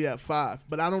I think we have 5.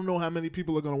 But I don't know how many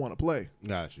people are going to want to play.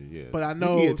 Gotcha, yeah. But I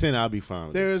know if you get 10, I'll be fine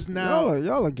with there is now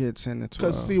y'all will get 10 to 12.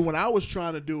 Because see, when I was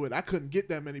trying to do it, I couldn't get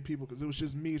that many people because it was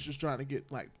just me just trying to get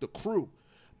like the crew.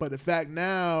 But the fact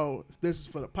now, this is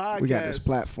for the podcast. We got this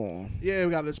platform. Yeah,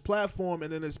 we got this platform,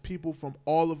 and then there's people from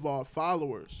all of our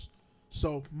followers.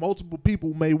 So multiple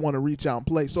people may want to reach out and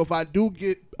play. So if I do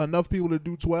get enough people to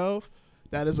do 12,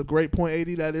 that is a great point,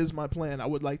 80. That is my plan. I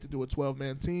would like to do a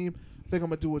 12-man team. I think I'm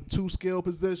going to do 2 skill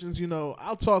positions.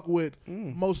 I'll talk with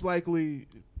most likely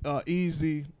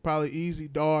probably Easy,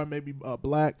 Dar, maybe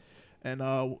Black. And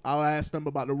I'll ask them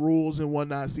about the rules and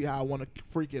whatnot, see how I want to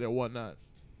freak it or whatnot.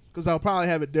 Because I'll probably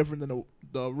have it different than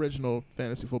the original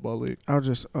fantasy football league. I'll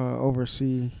just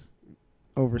oversee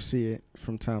it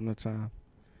from time to time.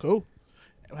 Cool.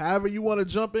 However you want to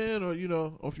jump in, or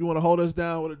or if you want to hold us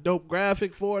down with a dope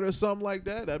graphic for it or something like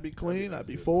that, that'd be clean. I'd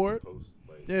be for it.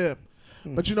 Yeah.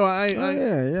 But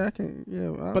I can.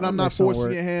 Yeah. But I'm not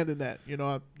forcing your hand in that.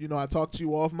 I talked to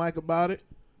you off mic about it.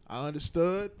 I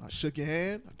understood. I shook your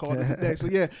hand. I called it the day. So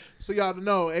yeah. So y'all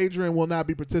know Adrian will not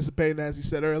be participating, as he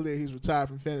said earlier. He's retired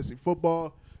from fantasy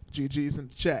football. GG's in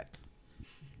the chat.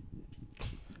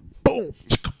 Boom.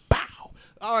 Bow.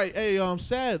 All right. Hey,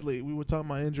 sadly, we were talking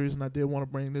about injuries, and I did want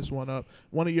to bring this one up.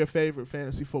 One of your favorite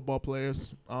fantasy football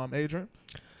players, Adrian.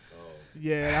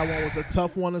 Yeah, that one was a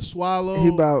tough one to swallow.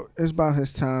 It's about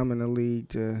his time in the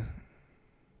league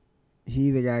he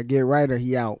either got to get right or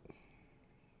he out.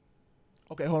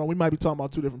 Okay, hold on. We might be talking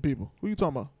about 2 different people. Who you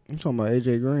talking about? I'm talking about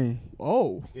AJ Green.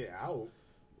 Oh. Yeah, out.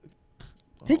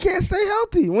 He can't stay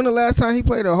healthy. When the last time he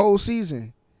played a whole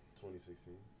season?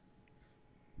 2016.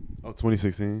 Oh,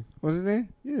 2016. Was it then?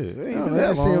 Yeah, it ain't No, been it that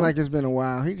just long. seems like it's been a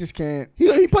while. He just can't.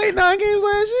 He played 9 games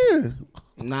last year.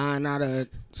 Nah, not a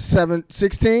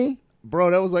 16.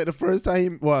 Bro, that was like the first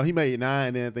time he made 9,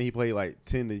 and then I think he played like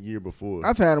 10 the year before.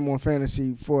 I've had him on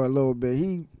fantasy for a little bit.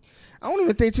 I don't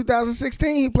even think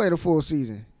 2016 he played a full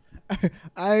season.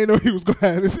 I didn't know he was going to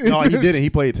have this. No, he didn't. He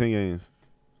played 10 games.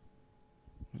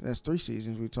 That's 3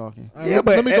 seasons we talking. Yeah,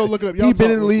 but let me go look it up. Y'all He's been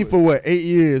talk in the real league quick. for what, 8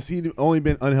 years? He only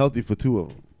been unhealthy for 2 of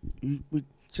them. We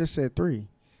just said 3.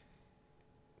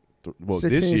 Well,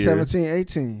 16, this year, 17,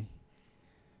 18.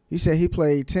 You said he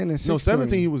played 10 and 16. no,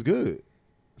 17 he was good.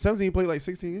 17 he played like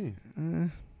 16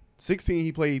 games. 16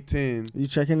 he played 10. You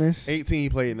checking this? 18 he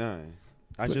played 9.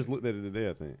 I just looked at it today,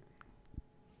 I think.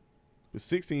 But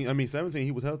 17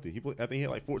 he was healthy. I think he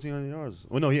had like 1,400 yards.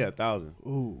 Well, no, he had 1,000.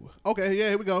 Ooh. Okay, yeah,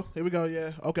 here we go.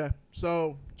 Yeah, okay.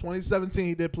 So, 2017,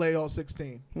 he did play all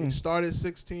 16. He started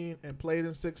 16 and played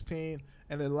in 16,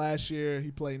 and then last year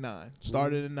he played 9.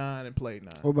 Started in 9 and played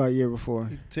 9. What about a year before?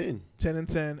 10. 10 and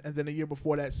 10, and then the year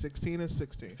before that, 16 and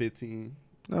 16. 15.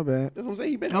 Not bad. That's what I'm saying.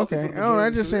 He been healthy. Okay. For the I don't know. majority That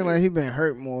of just his seemed career. like he been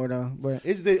hurt more though. But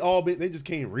They just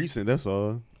came recent. That's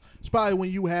all. It's probably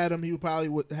when you had him, he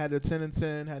probably had a 10 and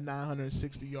 10, had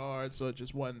 960 yards, so it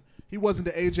just wasn't. He wasn't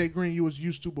the AJ Green you was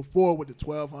used to before with the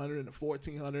 1,200 and the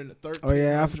 1,400 and the 1,300. oh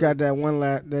yeah, I forgot that one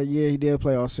that year he did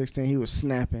play all 16. He was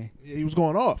snapping. Yeah, he was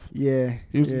going off. Yeah,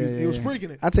 He was yeah.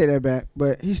 freaking it. I take that back,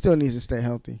 but he still needs to stay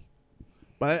healthy.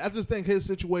 But I just think his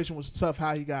situation was tough.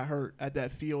 How he got hurt at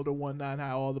that field or whatnot.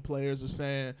 How all the players are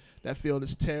saying that field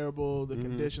is terrible. The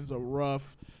conditions are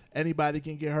rough. Anybody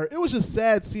can get hurt. It was just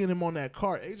sad seeing him on that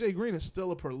cart. AJ Green is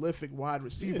still a prolific wide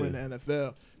receiver in the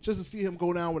NFL. Just to see him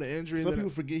go down with an injury. Some people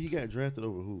forget he got drafted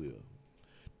over Julio.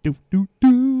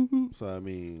 So I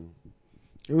mean,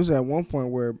 It was at one point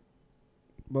where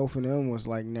both of them was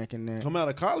like neck and neck. coming out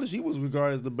of college, he was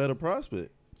regarded as the better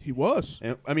prospect. He was.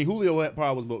 And I mean, Julio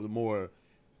probably was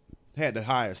had the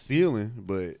higher ceiling,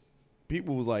 but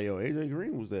people was like, "Yo, AJ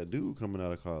Green was that dude coming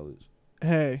out of college."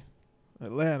 Hey,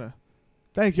 Atlanta.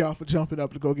 Thank y'all for jumping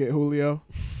up to go get Julio.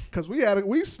 Because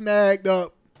we snagged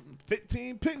up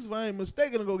 15 picks, if I ain't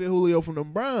mistaken, to go get Julio from the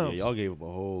Browns. Yeah, y'all gave up a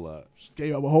whole lot.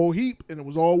 Gave up a whole heap, and it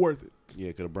was all worth it. Yeah,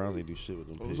 because the Browns ain't do shit with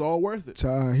them. It picks. was all worth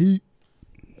it. Heat.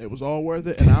 It was all worth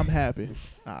it, and I'm happy.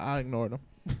 I ignored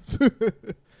them.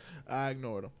 I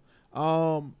ignored them.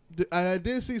 I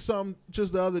did see something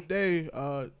just the other day.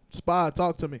 Spy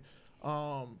talked to me.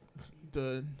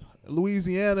 The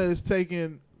Louisiana is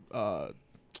taking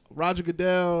Roger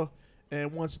Goodell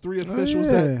and wants 3 officials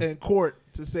in court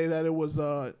to say that it was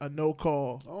a no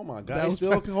call. Oh my That God, they was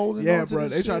still fa- holding Yeah, on to bro,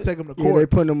 this they trying shit? to take him to Yeah, they court.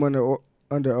 putting him under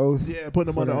oath. Yeah, putting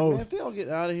him for under that. oath. Man, if they all get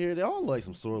out of here, they all like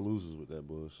some sore losers with that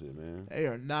bullshit, man. They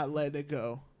are not letting it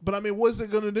go. But I mean, what's it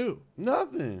gonna do?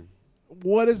 Nothing.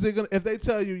 What is it gonna? If they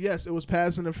tell you yes, it was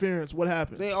pass interference, what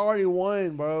happens? They already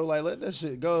won, bro. Like, let that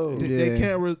shit go. They Yeah.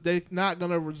 can't. They not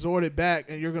gonna resort it back,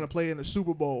 and you're gonna play in the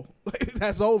Super Bowl.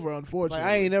 That's over, unfortunately.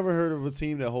 Like, I ain't never heard of a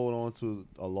team that hold on to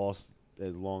a loss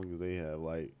as long as they have.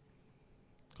 Like,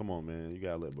 come on, man. You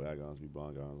gotta let bygones be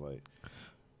bygones. Like,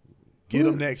 get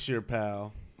them next year,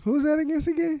 pal. Who's that against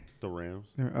again? The Rams.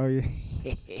 Oh yeah.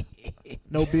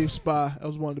 No beef spy. That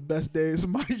was one of the best days of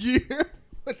my year.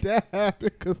 But that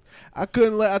happened because I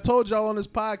couldn't let. I told y'all on this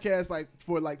podcast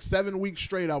for 7 weeks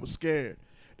straight, I was scared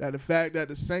that the fact that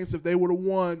the Saints, if they would have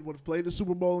won, would have played the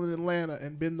Super Bowl in Atlanta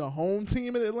and been the home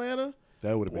team in Atlanta.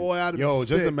 That would have been. Boy, I'd have Yo, been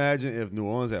just sick. imagine if New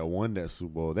Orleans had won that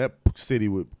Super Bowl. That city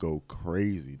would go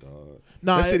crazy, dog.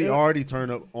 Nah, that city it- already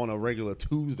turned up on a regular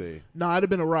Tuesday. Nah, it'd have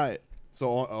been a riot. So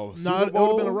on a Nah, Super it Bowl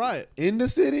would've been a riot. in the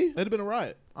city. It'd have been a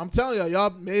riot. I'm telling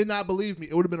y'all may not believe me.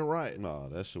 It would have been a riot. Nah,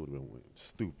 that shit would have been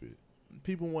stupid.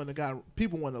 People wouldn't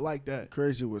have liked that.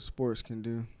 Crazy what sports can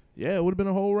do. Yeah, it would have been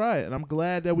a whole riot, and I'm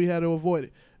glad that we had to avoid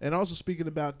it. And also speaking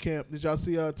about camp, did y'all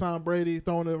see Tom Brady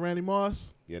throwing to Randy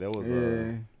Moss? Yeah, that was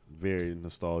Yeah. very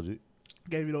nostalgic.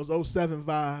 Gave you those 07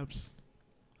 vibes.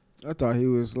 I thought he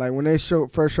was like when they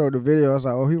first showed the video. I was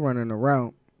like, oh, he running a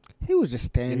route. He was just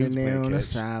Yeah, he standing was there playing on the catch.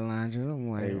 sideline. Just I'm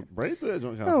like, Hey, Brady threw that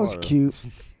joint kind that of was cute.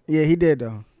 Yeah, he did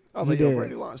though. I was He like, yo, did.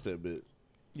 Brady launched that bit.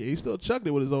 Yeah, he still chucked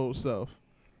it with his old self.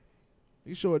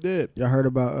 He sure did. Y'all heard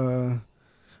about?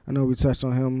 I know we touched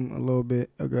on him a little bit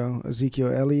ago.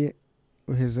 Ezekiel Elliott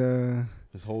with his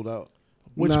His holdout.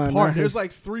 Which Nah, part? not There's his-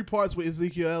 like 3 parts with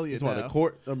Ezekiel Elliott It's about now. the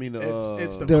court. I mean,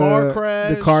 It's the the car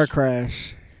crash. The car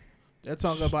crash. They're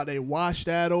talking about they washed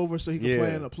that over so he can Yeah.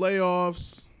 play in the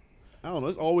playoffs. I don't know.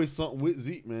 It's always something with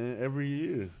Zeke, man. Every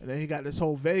year. And then he got this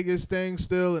whole Vegas thing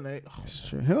still, and It's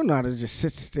true. He'll know how to just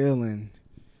sit still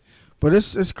but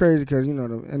it's crazy because the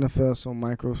NFL so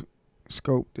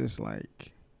microscoped. It's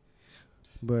like,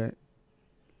 but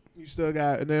you still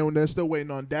got, and then when they're still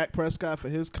waiting on Dak Prescott for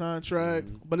his contract,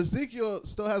 but Ezekiel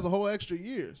still has a whole extra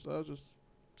year, so it's just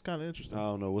kind of interesting. I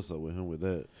don't know what's up with him with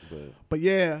that, but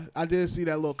yeah, I did see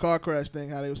that little car crash thing.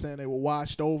 How they were saying they were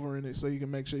washed over in it, so you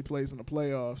can make sure he plays in the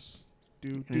playoffs.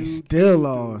 He still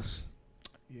lost.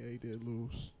 Yeah, he did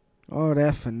lose. All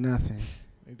that for nothing.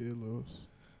 He did lose.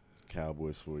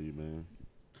 Cowboys for you, man.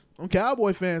 Them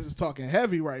Cowboy fans is talking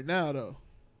heavy right now, though.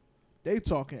 They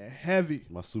talking heavy.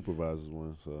 My supervisor's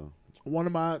one, so one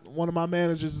of my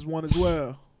managers is one as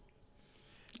well.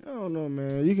 I don't know,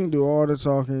 man. You can do all the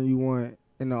talking you want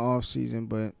in the off season,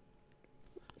 but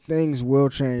things will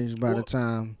change by the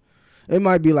time. It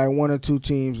might be like one or two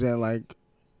teams that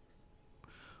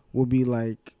will be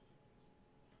like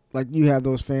you have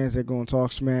those fans that go and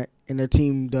talk smack, and their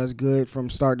team does good from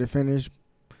start to finish.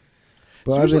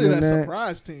 But usually other than that that,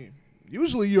 surprise team.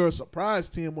 Usually you're a surprise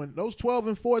team when those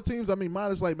 12-4 teams. I mean,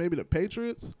 minus like maybe the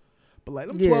Patriots, but like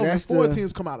them 12-4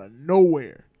 teams come out of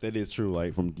nowhere. That is true.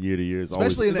 Like from year to year,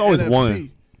 especially in the always NFC.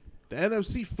 One. The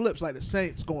NFC flips like the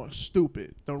Saints going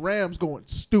stupid, the Rams going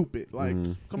stupid. Like,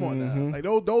 come on now,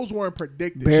 like those weren't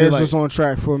predicted. Bears was on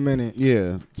track for a minute.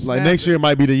 Yeah, like next year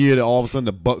might be the year that all of a sudden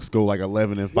the Bucks go like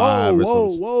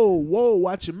 11-5. Whoa!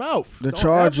 Watch your mouth. The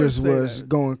Chargers was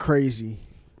going crazy.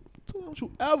 Don't you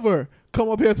ever come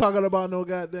up here talking about no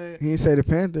goddamn. He didn't say the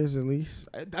Panthers at least.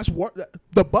 That's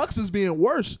the Bucks is being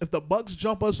worse. If the Bucks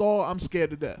jump us all, I'm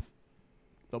scared to death.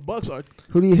 The Bucks are.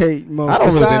 Who do you hate most? I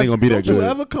don't really think they're gonna be that good. Don't you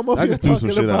ever come up here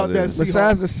talking about that?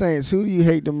 Besides the Saints, who do you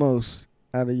hate the most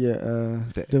out of your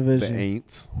division? The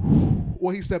Aints.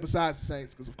 Well, he said besides the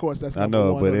Saints because of course that's. I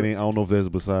know, but it ain't. I don't know if there's a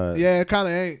besides. Yeah, it kind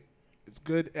of ain't. It's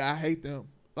good. I hate them.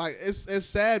 Like it's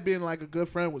sad being like a good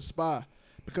friend with Spy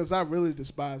because I really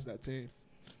despise that team.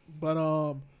 But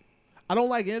I don't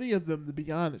like any of them to be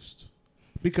honest.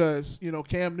 Because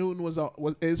Cam Newton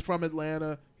is from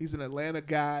Atlanta. He's an Atlanta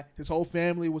guy. His whole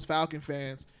family was Falcon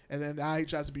fans, and then now he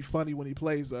tries to be funny when he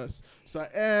plays us. So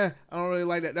I don't really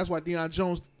like that. That's why Deion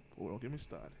Jones. Oh, don't get me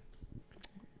started.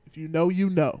 If you know,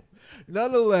 you know.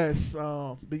 Nonetheless,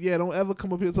 but yeah, don't ever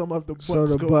come up here talking about the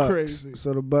Bucks go crazy.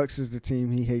 So the Bucks is the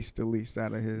team he hates the least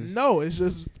out of his. No, it's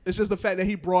just the fact that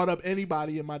he brought up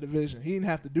anybody in my division. He didn't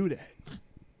have to do that.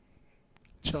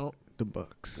 Chump. The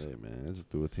Bucks. Hey man, I just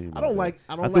threw a team.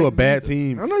 I threw a bad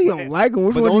team. I know you don't like them.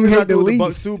 Which but one the only do you reason hate the least? The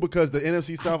Bucks too because the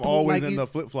NFC South always end up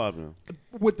flip flopping.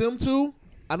 With them two,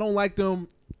 I don't like them.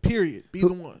 Period. Be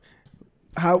the one.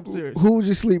 Who would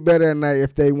you sleep better at night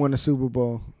if they won the Super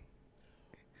Bowl?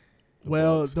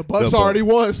 Well, the Bucks already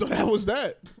won, so that was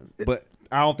that. But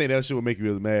I don't think that shit would make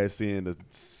you as mad seeing the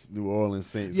New Orleans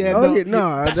Saints. Yeah,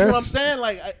 that's what I'm saying.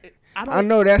 Like, I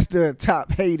know that's the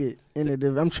top hated in the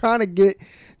division. I'm trying to get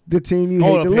the team you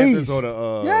hate the least. Or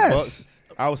the, yes, Bucks?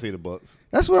 I would say the Bucks.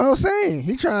 That's what I was saying.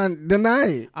 He trying to deny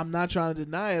it. I'm not trying to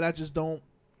deny it. I just don't.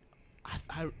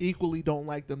 I equally don't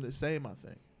like them the same. I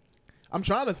think. I'm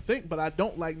trying to think, but I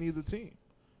don't like neither team.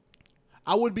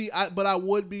 I would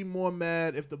be more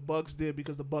mad if the Bucks did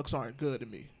because the Bucks aren't good to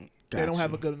me. They don't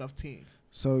have a good enough team.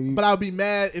 But I would be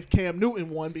mad if Cam Newton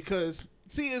won because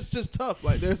it's just tough.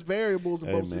 Like there's variables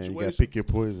in both situations. You gotta pick your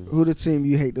poison. Who the team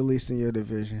you hate the least in your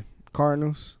division?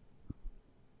 Cardinals.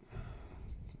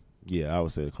 Yeah, I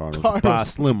would say the Cardinals by a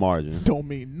slim margin. Don't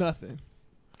mean nothing.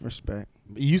 Respect.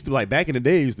 It used to back in the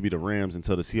day. It used to be the Rams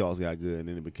until the Seahawks got good, and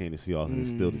then it became the Seahawks, and it's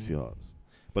still the Seahawks.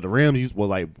 But the Rams were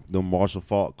like the Marshall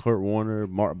Faulk, Kurt Warner,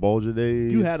 Mark Bulger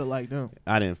days. You had to like them.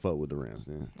 I didn't fuck with the Rams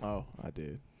then. Oh, I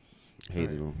did.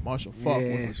 Hated them. Marshall Faulk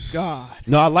was a god.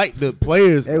 No, I liked the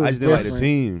players. I just didn't like the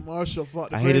team. Marshall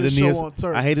Faulk. I hated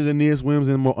Aeneas Williams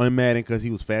in Madden because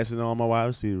he was faster than all my wide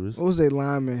receivers. What was their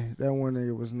lineman? That one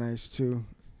nigga was nice too.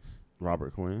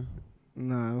 Robert Quinn.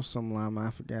 Nah, it was some lineman.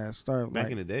 I forgot. It started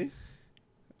back in the day.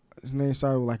 His name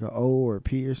started with like an O or a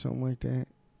P or something like that.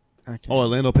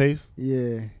 Orlando Pace?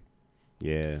 Yeah.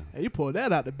 Yeah. Hey, you pulled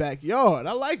that out the backyard.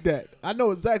 I like that. I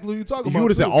know exactly who you're talking about. If you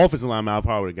would have said offensive lineman, I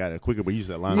probably would have got it quicker, but you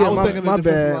said lineman. Yeah, I was thinking my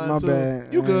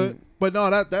bad. You good. But no,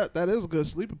 that is a good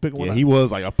sleeper pick. Yeah, he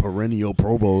was like a perennial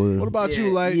Pro Bowler. What about you?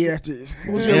 Like,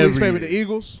 who's your least favorite? The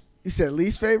Eagles? You said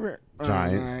least favorite?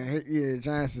 Giants. Yeah,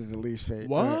 Giants is the least favorite.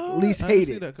 What? Least hated. I didn't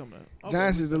see that coming out. Okay.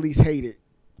 Giants is the least hated.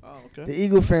 Oh, okay. The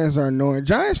Eagle fans are annoying.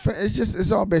 Giants fans,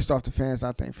 it's all based off the fans,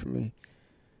 I think, for me.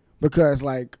 Because,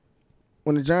 like,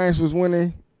 when the Giants was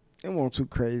winning, it wasn't too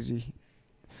crazy.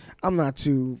 I'm not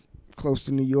too close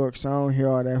to New York, so I don't hear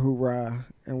all that hoorah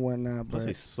and whatnot. Plus,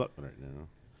 they suck right now.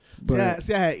 But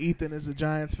See, I had Ethan as a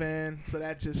Giants fan, so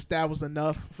that was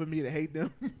enough for me to hate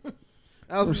them.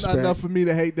 That was Respect. enough for me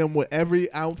to hate them with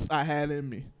every ounce I had in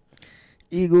me.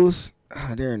 Eagles,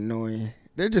 they're annoying.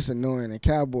 They're just annoying. The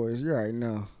Cowboys, you already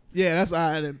know. Yeah, that's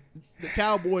why I didn't. The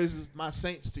Cowboys is my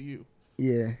Saints to you.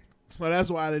 Yeah. So that's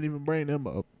why I didn't even bring them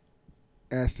up.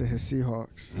 As to his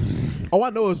Seahawks. Oh, I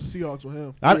know it's the Seahawks with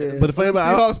him. But the funny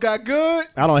about Seahawks got good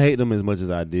I don't hate them as much as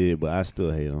I did, but I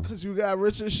still hate them. because you got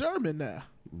Richard Sherman now.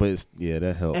 But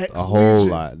that helped a Ex-Legion. whole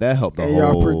lot. That helped a And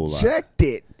y'all whole lot.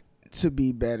 projected to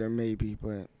be better, maybe,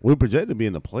 but We're projected to be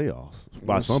in the playoffs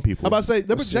by some people. I'm about to say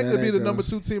they're We'll see how projected to be that the number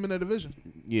goes. 2 team in the division.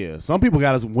 Yeah, some people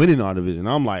got us winning our division.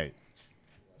 I'm like,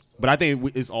 but I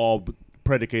think it's all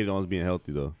predicated on us being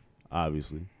healthy, though.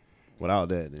 Obviously, without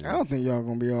that, then I don't think y'all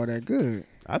gonna be all that good.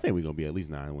 I think we're gonna be at least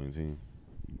 9-win team.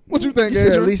 What you think, You said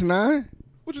at Adrian? least 9?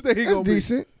 What you think he That's gonna be?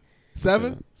 decent.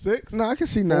 7, 6, No, I can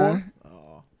see 4? 9.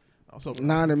 Oh, I was hoping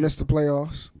 9 and missed the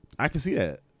playoffs. I can see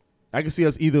that. I can see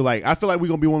us either like I feel like we're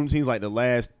gonna be one of the teams like the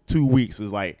last 2 weeks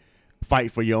is like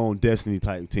fight for your own destiny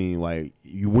type team. Like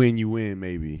you win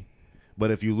maybe,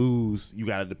 but if you lose, you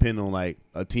gotta depend on like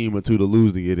a team or two to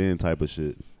lose to get in type of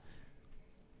shit.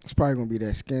 It's probably gonna be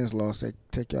that Skins loss that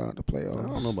take y'all out the I playoffs.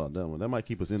 don't know about that one. That might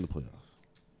keep us in the playoffs.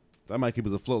 That might keep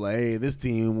us afloat. Like, hey, this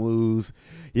team lose.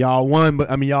 Y'all won,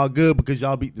 but I mean, y'all good because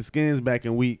y'all beat the Skins back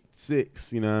in week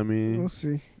 6. You know what I mean? We'll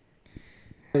see.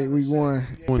 Hey, week 1.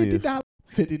 $20.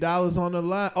 $50 on the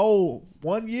line. Oh,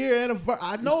 1 year anniversary.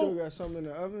 I You still know. got something in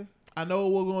the oven? I know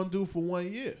what we're gonna do for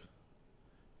 1 year.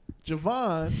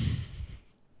 Javon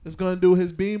is gonna do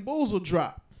his Bean Boozle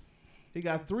drop. He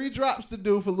got 3 drops to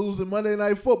do for losing Monday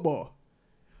Night Football.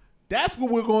 That's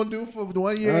what we're gonna do for the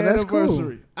 1 year Oh, that's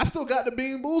anniversary. cool. I still got the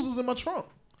Bean Boozles in my trunk.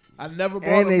 I never brought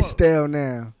And them they up. stale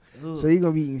now. Ugh. So you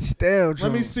gonna be eating stale Let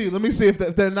me joints. see. Let me see if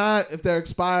they're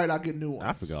expired. I'll get new ones.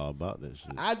 I forgot all about that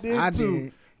shit. I did I too,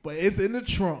 did. but it's in the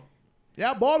trunk.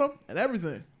 Yeah, I bought them and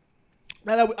everything.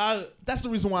 And that's the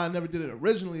reason why I never did it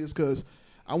originally is because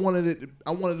I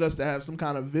wanted us to have some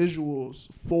kind of visuals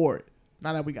for it.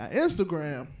 Now that we got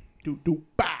Instagram,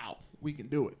 bow, we can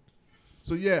do it.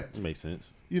 So yeah, It makes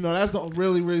sense. that's the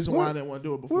really reason why I didn't want to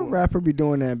do it before. What rapper be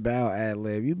doing that bow ad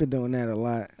lib? You've been doing that a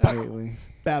lot lately.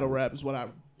 Battle rap is what I've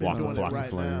been Waka doing it Flocka right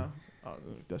Flame. now. Oh,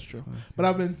 that's true. But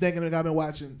I've been thinking that I've been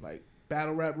watching like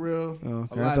battle rap real. Okay, a I lot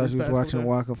thought this you was past watching couple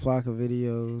Waka Flocka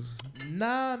videos. days.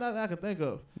 Nah, not that I can think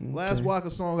of. Last Okay.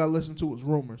 Waka song I listened to was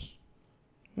Rumors,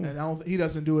 and I don't. He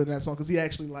doesn't do it in that song because he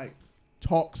actually like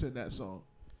talks in that song.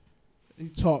 He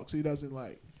talks. He doesn't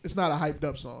like. It's not a hyped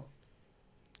up song.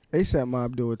 ASAP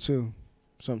Mob do it too,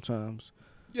 sometimes.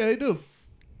 Yeah, they do.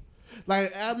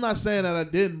 Like I'm not saying that I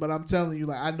didn't, but I'm telling you,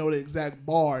 like I know the exact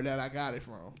bar that I got it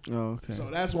from. Oh, okay. So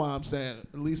that's why I'm saying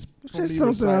at least. It's from just me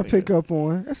something I reciting pick it. up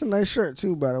on. That's a nice shirt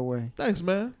too, by the way. Thanks,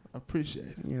 man. I appreciate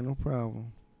it. Yeah, no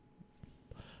problem.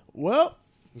 Well,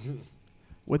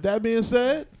 with that being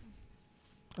said,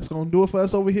 that's gonna do it for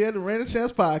us over here at the Random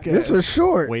Chance Podcast. This was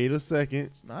short. Wait a second.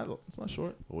 It's not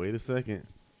short. Wait a second.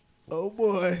 Oh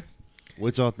boy,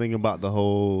 What y'all think about the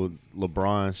whole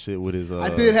LeBron shit with his?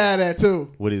 I did have that too.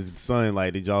 with his son.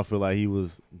 Like, did y'all feel like he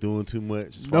was doing too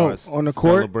much as No. far as On the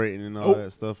court? celebrating and all Nope.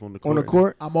 that stuff on the court? On the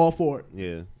court, I'm all for it.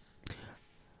 Yeah.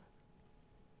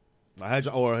 I had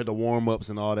the warm ups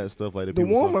and all that stuff like that. the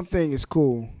warm up thing is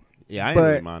cool. Yeah, I ain't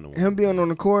really But mind the warm him being on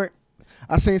the court,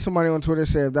 I seen somebody on Twitter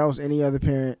say if that was any other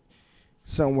parent,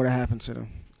 something would have happened to them.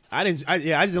 I just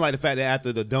didn't like the fact that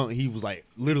after the dunk, he was like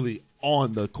literally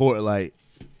on the court. Like,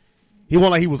 he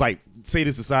wasn't like he was like, say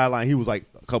this the sideline. He was like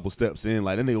a couple steps in.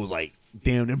 Like, that nigga was like,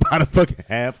 damn, they're by the fucking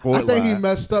half court I think he line.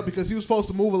 messed up because he was supposed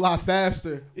to move a lot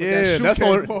faster. but Yeah, that shoe that's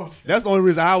came the off. only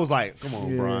reason I was like, come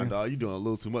on, Yeah. Brian, dog, you doing a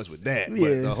little too much with that. But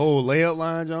Yes. the whole layup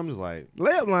line, I'm just like,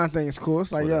 Layup line thing is cool.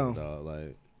 It's like, whatever, yo, dog,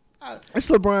 like, it's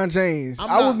LeBron James. I'm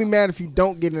I not- would be mad if you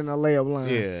don't get in a layup line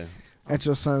yeah, at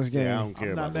your son's game. yeah, I don't care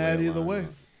I'm about not the mad layup either line, way.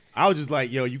 dog. I was just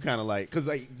like, yo, you kind of like, because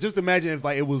like, just imagine if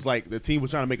like it was like the team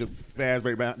was trying to make a fast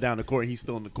break down the court and he's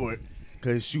still on the court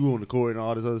because his shoe on the court and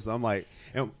all this other stuff. I'm like,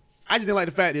 and I just didn't like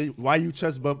the fact that why you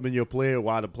chest bumping your player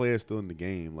while the player's still in the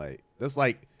game. Like, that's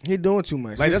like He doing too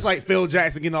much. that's like Phil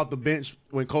Jackson getting off the bench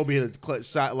when Kobe hit a clutch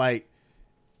shot. Like,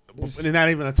 It's- and not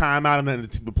even a timeout and then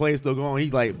the play's still going.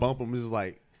 He like bump him. It's just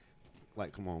like,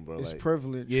 come on, bro. It's like,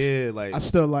 privilege. yeah, like I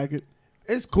still like it,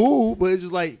 it's cool, but it's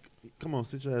just like, come on,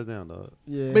 sit your ass down, dog.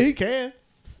 Yeah. but he can.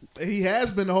 He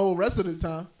has been the whole rest of the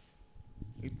time.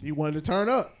 He wanted to turn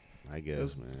up. I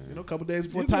guess, man. A couple days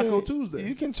before You Taco can- Tuesday.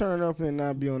 You can turn up and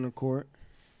not be on the court.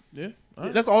 Yeah. Yeah,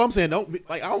 that's all I'm saying. Don't be,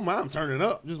 like, I don't mind turning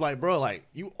up. Just like, bro, like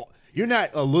you you're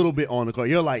not a little bit on the court.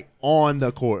 You're like on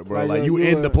the court, bro. Like you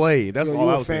in the play. That's all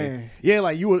I was saying. Yeah,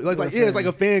 like you were like it's like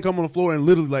a fan coming on the floor and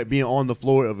literally like being on the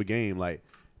floor of a game. Like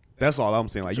that's all I'm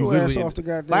saying. Like you literally off the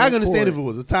goddamn like I can understand court. if it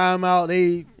was a timeout.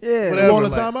 Whatever. You on a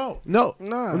timeout?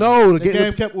 No, The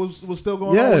game was still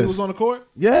going on when he was on the court.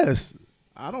 Yes,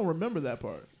 I don't remember that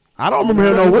part. I don't remember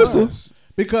hearing no whistles.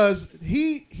 Because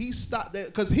he stopped that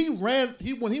because he ran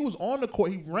when he was on the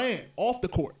court, he ran off the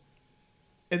court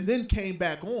and then came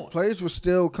back on. Players were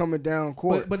still coming down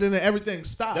court. But then everything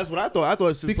stopped. That's what I thought. I thought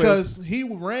it's because he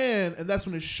ran and that's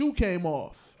when his shoe came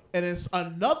off. And it's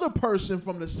another person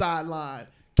from the sideline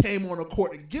came on the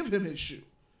court to give him his shoe.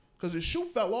 Because his shoe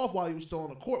fell off while he was still on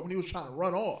the court when he was trying to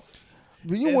run off.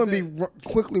 But you wouldn't be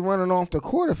quickly running off the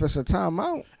court if it's a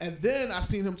timeout. And then I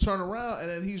seen him turn around, and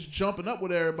then he's jumping up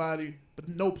with everybody, but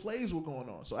no plays were going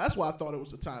on. So that's why I thought it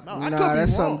was a timeout. I could be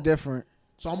that's wrong. something different.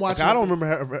 So I'm watching. Like, I don't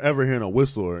remember ever hearing a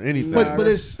whistle or anything. But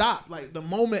it stopped. Like the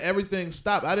moment everything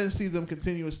stopped, I didn't see them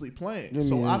continuously playing.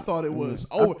 So I thought it was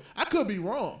over. I could be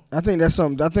wrong. I think that's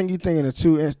something. I think you're thinking of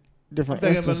two different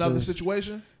thinking instances. of another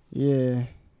situation? Yeah.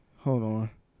 Hold on.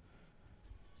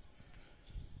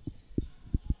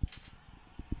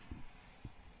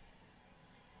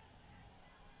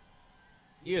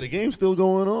 Yeah, the game's still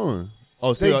going on.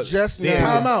 Oh, they just now.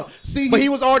 Timeout. See, but he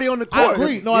was already on the court. I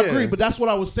agree. No, I agree. But that's what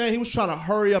I was saying. He was trying to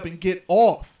hurry up and get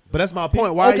off. But that's my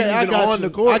point. Why are you even on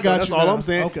the court? I got that's you. all now. I'm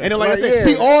saying. Okay. And then, like I said,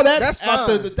 see all that. That's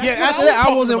after fine. that's after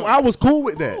that, I was cool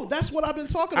with that. Oh, that's what I've been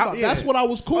talking about. Yeah. That's what I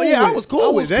was cool with. Yeah, I was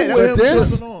cool with that. With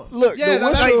this, look, yeah,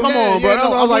 come on, bro.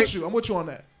 I'm with you on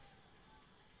that.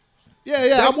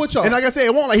 Yeah, I'm with y'all. And like I said,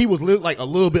 it wasn't like he was like a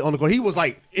little bit on the court. He was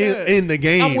like in the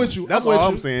game. I'm with you. That's all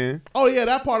I'm saying. Oh yeah,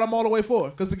 that part I'm all the way for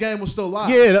because the game was still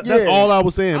live. Yeah, that's all I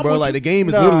was saying, bro. Like the game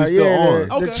is literally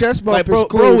still on. The chest bump like, is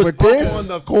cool, bro but this on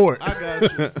the court. I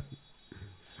got you.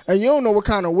 And you don't know what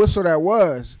kind of whistle that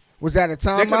was. Was that a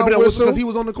timeout whistle? Because he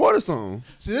was on the court or something.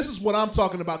 See, this is what I'm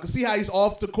talking about. Cause see how he's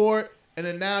off the court. And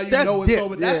then now you know it's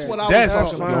over. That's what I was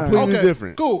talking about. Completely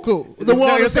different. Cool. The one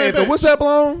on the same the whistle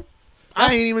blown.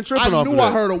 I ain't even tripping off of that.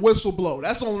 I heard a whistle blow.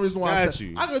 That's the only reason why I said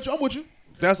you. I got you. I'm with you.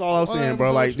 That's all I was saying,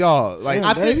 bro. Like, y'all, like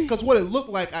I think because what it looked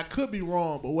like, I could be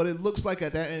wrong, but what it looks like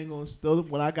at that angle and still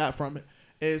what I got from it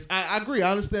is I agree. I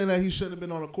understand that he shouldn't have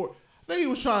been on the court. I think he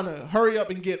was trying to hurry up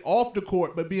and get off the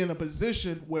court, but be in a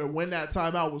position where when that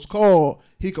timeout was called,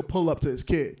 he could pull up to his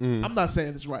kid. I'm not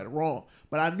saying it's right or wrong,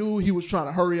 but I knew he was trying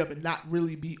to hurry up and not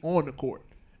really be on the court.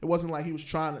 It wasn't like he was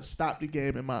trying to stop the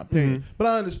game, in my opinion. But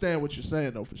I understand what you're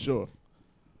saying, though, for sure.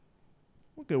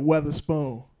 Look at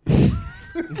Weatherspoon.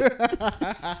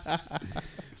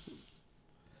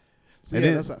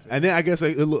 And then I guess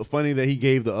it looked funny that he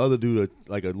gave the other dude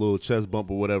a little chest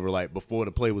bump or whatever, like before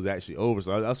the play was actually over.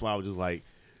 So that's why I was just like,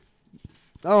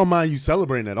 I don't mind you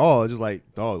celebrating at all. It's just like,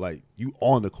 dog, like you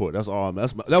on the court. That's all.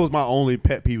 That was my only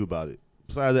pet peeve about it.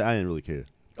 Besides that, I didn't really care.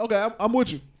 Okay, I'm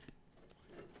with you.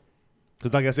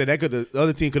 Because like I said, the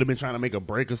other team could have been trying to make a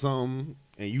break or something,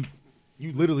 and you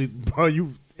literally, bro,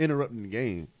 you interrupting the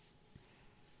game.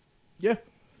 Yeah.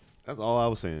 That's all I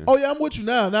was saying. Oh, yeah, I'm with you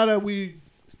now. Now that we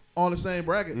on the same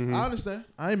bracket. I understand.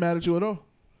 I ain't mad at you at all.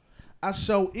 I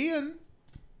show in.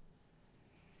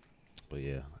 But,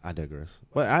 yeah, I digress.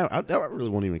 But I really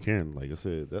wasn't even caring. Like I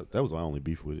said, that was my only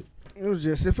beef with it. It was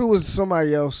just, if it was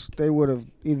somebody else, they would have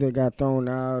either got thrown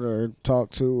out or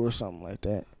talked to or something like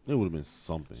that. It would have been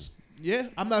something. Yeah,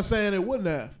 I'm not saying it wouldn't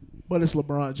have, but it's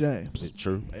LeBron James. It's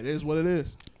true. It is what it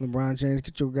is. LeBron James,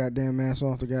 get your goddamn ass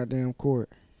off the goddamn court.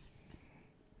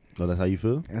 Oh, that's how you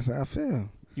feel? That's how I feel.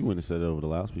 You wouldn't have said it over the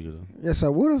loudspeaker, though. Yes, I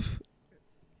would have.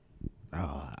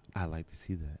 Oh, I like to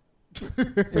see that.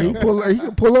 So he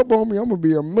can pull up on me. I'm gonna be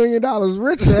 $1 million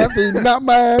richer after he knock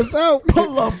my ass out.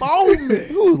 Pull up on me.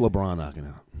 Who's LeBron knocking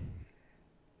out?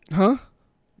 Huh?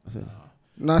 I said,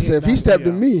 no, I said if he stepped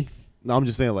to me. No, I'm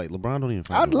just saying like LeBron don't even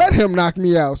fight. I'd let him knock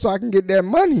me out so I can get that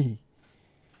money.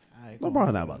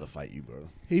 LeBron not about to fight you, bro.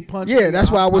 He punched. Yeah,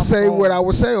 that's why I would say what I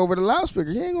would say over the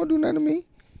loudspeaker. He ain't gonna do nothing to me.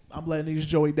 I'm letting these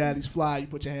Joey Daddies fly. You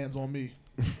put your hands on me.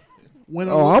 I'm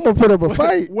gonna put up a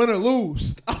fight. Win or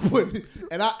lose, I put.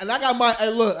 And I got my. Hey,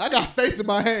 look, I got faith in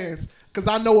my hands because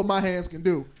I know what my hands can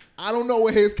do. I don't know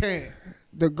what his can.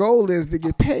 The goal is to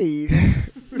get paid.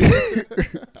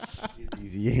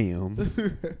 These yams.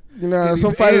 You know,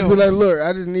 some fighters be like, "Look,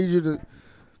 I just need you to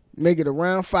make it a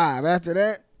round 5. After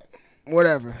that,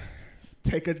 whatever."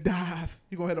 Take a dive.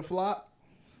 You gonna hit a flop?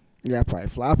 Yeah, I probably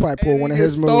fly. I probably pull one of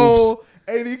his moves.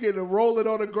 Ain't he getting to roll it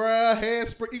on the ground,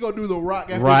 handspring? He gonna do the rock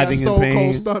after Riding he got Stone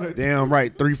Cold Stunner. Damn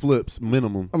right, 3 flips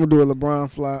minimum. I'm gonna do a LeBron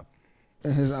flop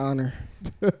in his honor.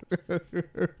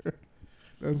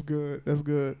 That's good. That's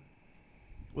good.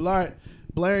 Well, all right.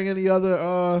 blaring any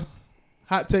other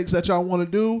hot takes that y'all want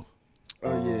to do?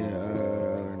 Oh yeah,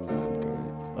 no, I'm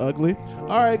good. Ugly.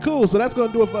 All right, cool. So that's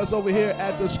gonna do it for us over here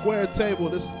at the Square Table.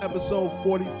 This is episode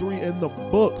 43 in the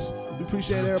books. We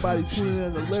appreciate everybody tuning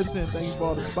in to listen. Thank you for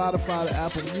all the Spotify, the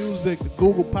Apple Music, the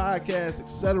Google Podcasts,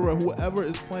 etc. Whoever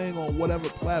is playing on whatever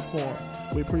platform,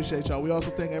 we appreciate y'all. We also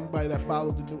thank everybody that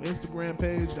followed the new Instagram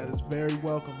page. That is very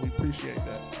welcome. We appreciate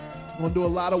that. We're gonna do a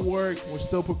lot of work. We're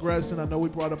still progressing. I know we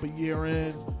brought up a year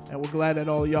in, and we're glad that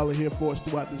all of y'all are here for us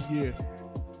throughout this year.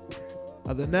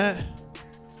 Other than that,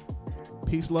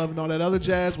 peace, love, and all that other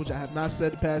jazz, which I have not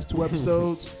said the past 2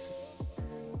 episodes.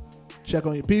 Check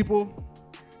on your people.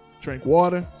 Drink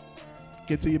water.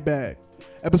 Get to your bag.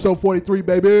 Episode 43,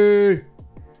 baby.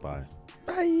 Bye.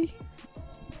 Bye.